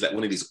 He's like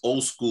one of these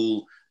old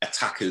school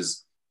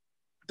attackers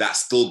that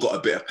still got a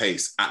bit of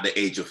pace at the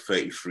age of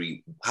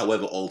 33,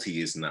 however old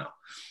he is now.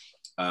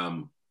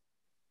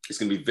 It's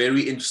going to be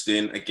very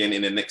interesting, again,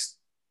 in the next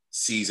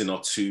season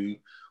or two,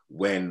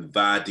 when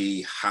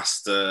Vardy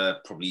has to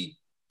probably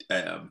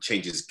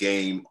change his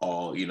game,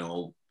 or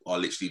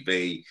literally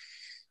they,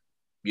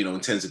 in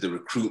terms of the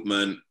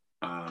recruitment,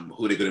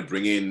 who they're going to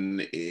bring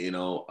in,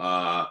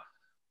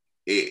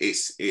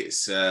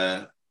 it's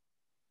a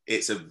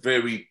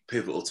very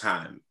pivotal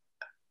time.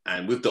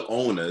 And with the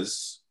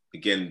owners,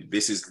 again,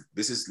 this is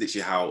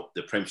literally how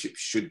the Premiership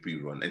should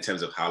be run, in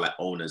terms of how like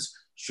owners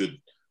should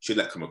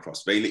come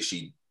across. They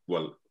literally,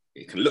 well,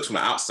 it can look from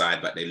the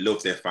outside, but they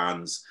love their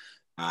fans.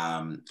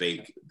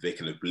 They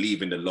kind of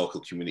believe in the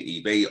local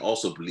community. They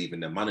also believe in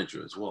their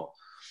manager as well.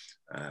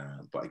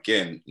 But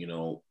again,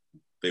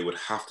 they would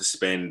have to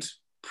spend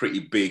pretty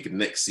big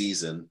next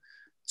season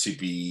to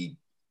be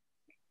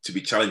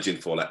challenging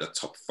for like the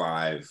top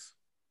 5,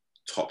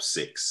 top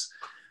 6.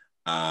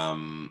 But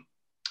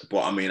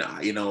I mean,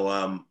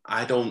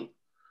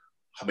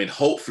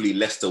 hopefully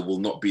Leicester will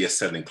not be a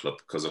selling club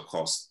because, of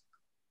course,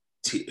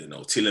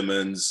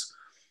 Tielemans,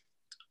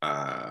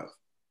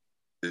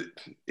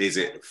 is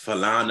it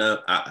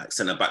Fofana,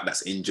 centre back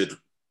that's injured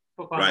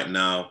right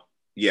now?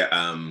 Yeah,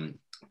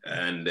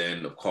 and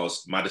then of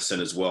course Maddison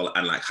as well,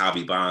 and like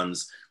Harvey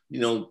Barnes.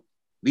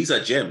 These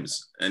are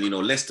gems, and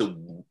Leicester,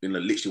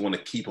 literally want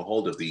to keep a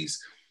hold of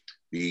these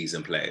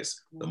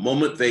players. The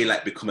moment they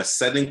like become a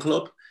selling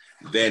club,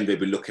 then they'll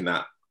be looking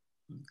at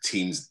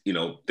teams.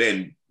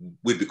 Then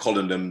we'd be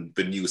calling them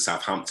the new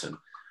Southampton,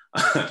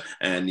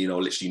 and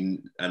literally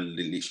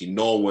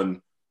no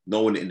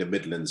one in the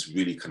Midlands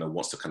really kind of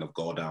wants to kind of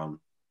go down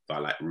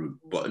that like route.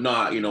 But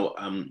no,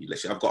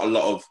 literally I've got a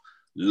lot of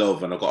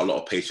love and I've got a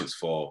lot of patience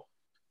for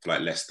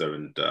like Leicester,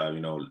 and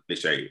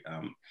literally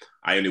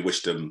I only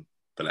wish them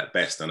the like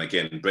best. And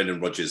again, Brendan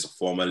Rodgers, a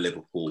former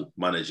Liverpool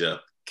manager,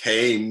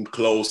 came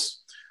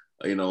close,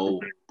 but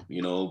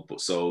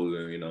so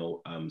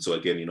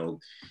again,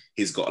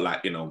 he's got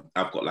like,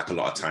 I've got like a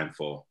lot of time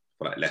for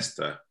like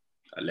Leicester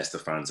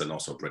fans, and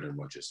also Brendan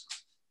Rodgers.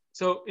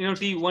 So,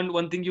 T,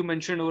 one thing you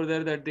mentioned over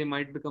there, that they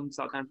might become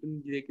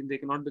Southampton. They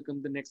cannot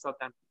become the next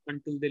Southampton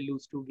until they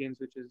lose 2 games,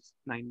 which is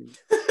 9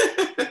 minutes.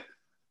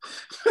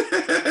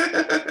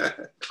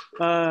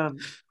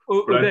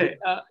 Uday,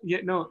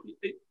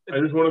 I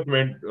just want to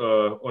comment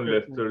on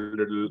Leicester a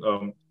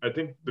little. I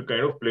think the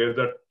kind of players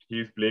that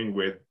he's playing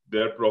with,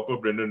 they're proper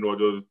Brendan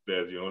Rodgers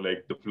players,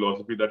 like the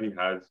philosophy that he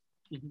has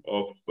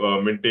of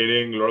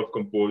maintaining a lot of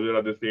composure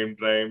at the same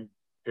time,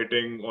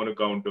 hitting on a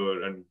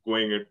counter and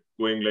going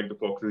like the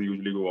Foxes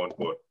usually go on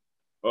for.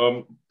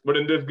 But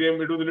in this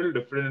game, it was a little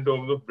different in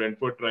terms of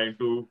Brentford trying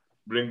to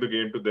bring the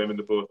game to them in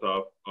the first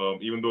half,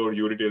 even though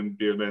Yuri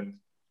Tielemans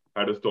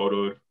had a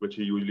scorer, which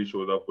he usually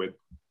shows up with.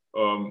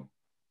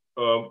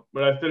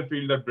 But I still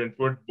feel that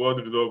Brentford were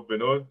the reserve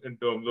winners in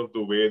terms of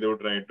the way they were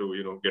trying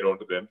to, get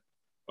onto them.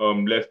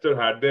 Leicester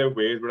had their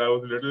ways, but I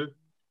was a little,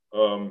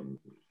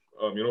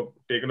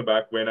 taken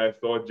aback when I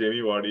saw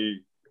Jamie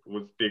Vardy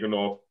was taken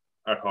off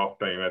at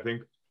halftime. I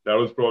think that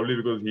was probably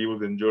because he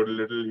was injured a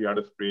little. He had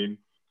a sprain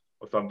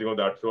or something of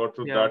that sort.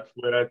 So that's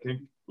where I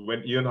think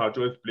when Ian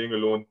Hacho is playing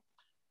alone,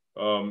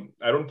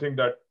 I don't think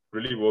that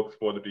really works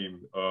for the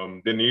team.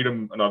 They need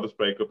another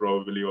striker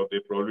probably, or they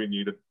probably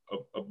need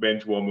a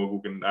bench warmer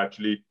who can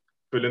actually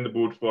fill in the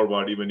boots for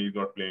Vardy when he's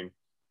not playing.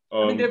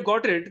 They've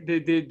got it. They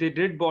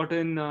did bought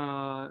in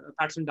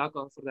Patson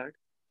Daka for that.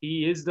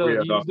 He is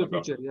the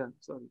future. Yeah,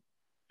 sorry.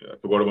 Yeah,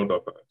 forgot about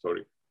Daka.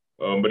 Sorry.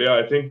 But yeah,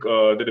 I think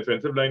the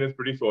defensive line is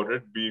pretty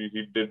sorted.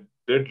 He did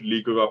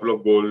leak a couple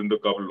of goals in the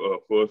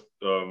first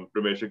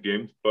Premiership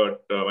games,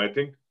 but I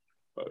think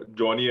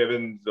Johnny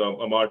Evans,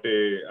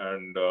 Amarte,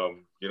 and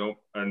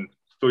and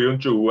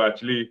Soyuncu, who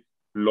actually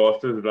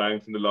lost his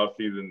ranks in the last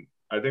season,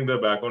 I think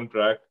they're back on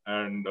track,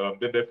 and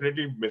they're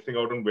definitely missing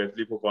out on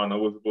Wesley Fofana,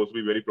 who was supposed to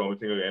be very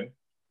promising again,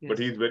 but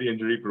he's very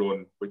injury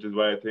prone, which is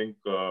why I think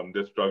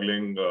they're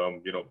struggling,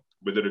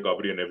 with the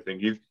recovery and everything.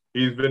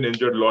 He's been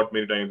injured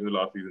many times in the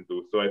last season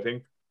too. So I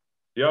think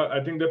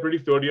they're pretty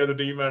sturdy as a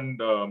team,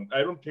 and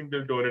I don't think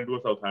they'll turn into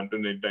a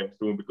Southampton anytime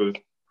soon, because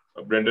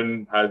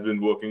Brendan has been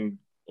working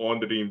on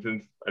the team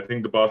since I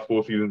think the past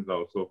 4 seasons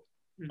now. So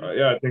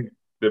I think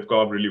they've come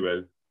up really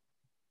well.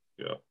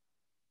 Yeah.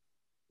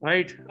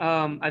 Right.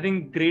 I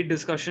think great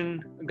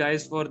discussion,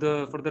 guys, for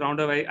the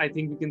roundup. I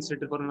think we can sit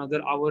for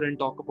another hour and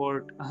talk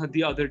about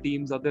the other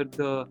teams,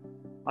 the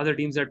other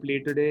teams that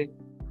played today,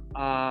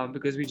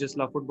 because we just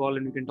love football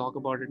and we can talk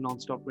about it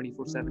nonstop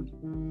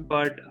 24/7.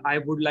 But I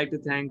would like to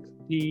thank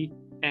T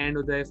and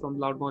Uday from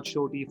Loudmouth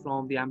Show, T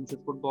from the Amateur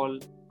Football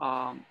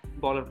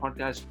Baller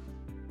Podcast.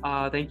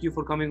 Thank you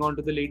for coming on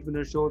to the Late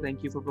Winner Show.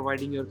 Thank you for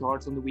providing your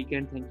thoughts on the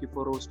weekend. Thank you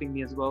for roasting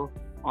me as well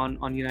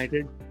on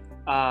United.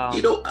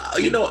 Literally,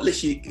 I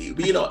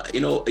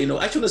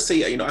just want to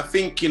say, I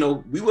think,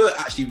 we were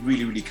actually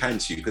really, really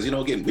kind to you because,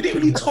 again, we didn't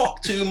really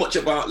talk too much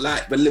about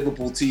like the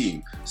Liverpool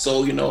team.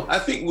 So, I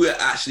think we're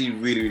actually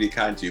really, really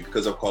kind to you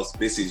because, of course,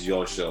 this is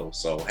your show.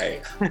 So,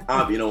 hey,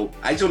 I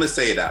just want to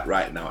say that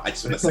right now. I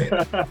just want to say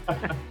that.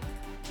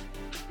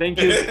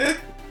 Thank you.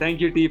 Thank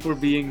you, T, for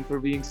being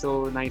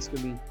so nice to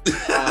me.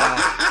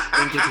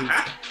 Thank you, T.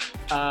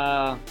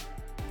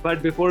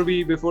 But before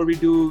we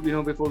do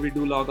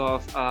log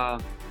off,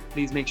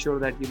 please make sure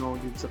that you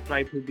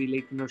subscribe to the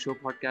Late Winner Show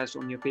podcast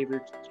on your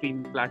favorite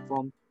streaming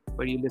platform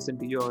where you listen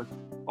to your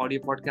audio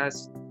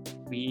podcasts.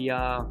 We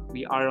are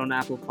on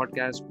Apple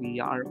Podcasts, we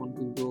are on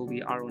Google,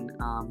 we are on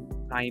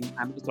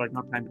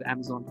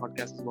Amazon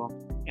Podcast as well,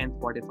 and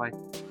Spotify.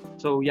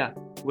 So yeah,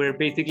 we're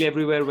basically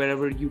everywhere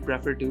wherever you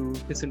prefer to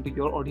listen to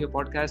your audio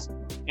podcast.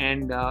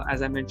 And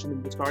as I mentioned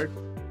in the start,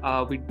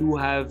 We do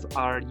have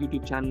our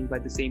YouTube channel by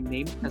the same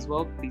name as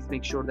well. Please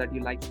make sure that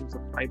you like and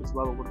subscribe as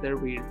well over there.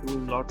 We're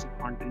doing lots of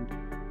content,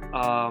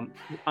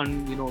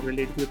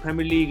 related to the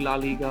Premier League, La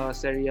Liga,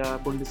 Serie A,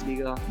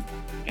 Bundesliga,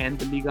 and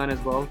the Liga as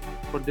well.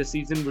 For this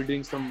season, we're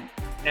doing some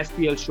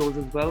FPL shows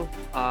as well.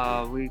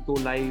 We go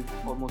live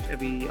almost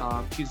every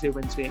Tuesday,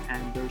 Wednesday,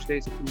 and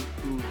Thursday. So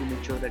to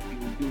make sure that you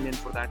tune in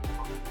for that.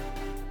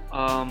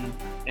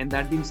 And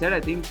that being said, I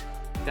think,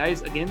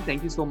 guys, again,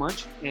 thank you so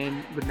much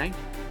and good night.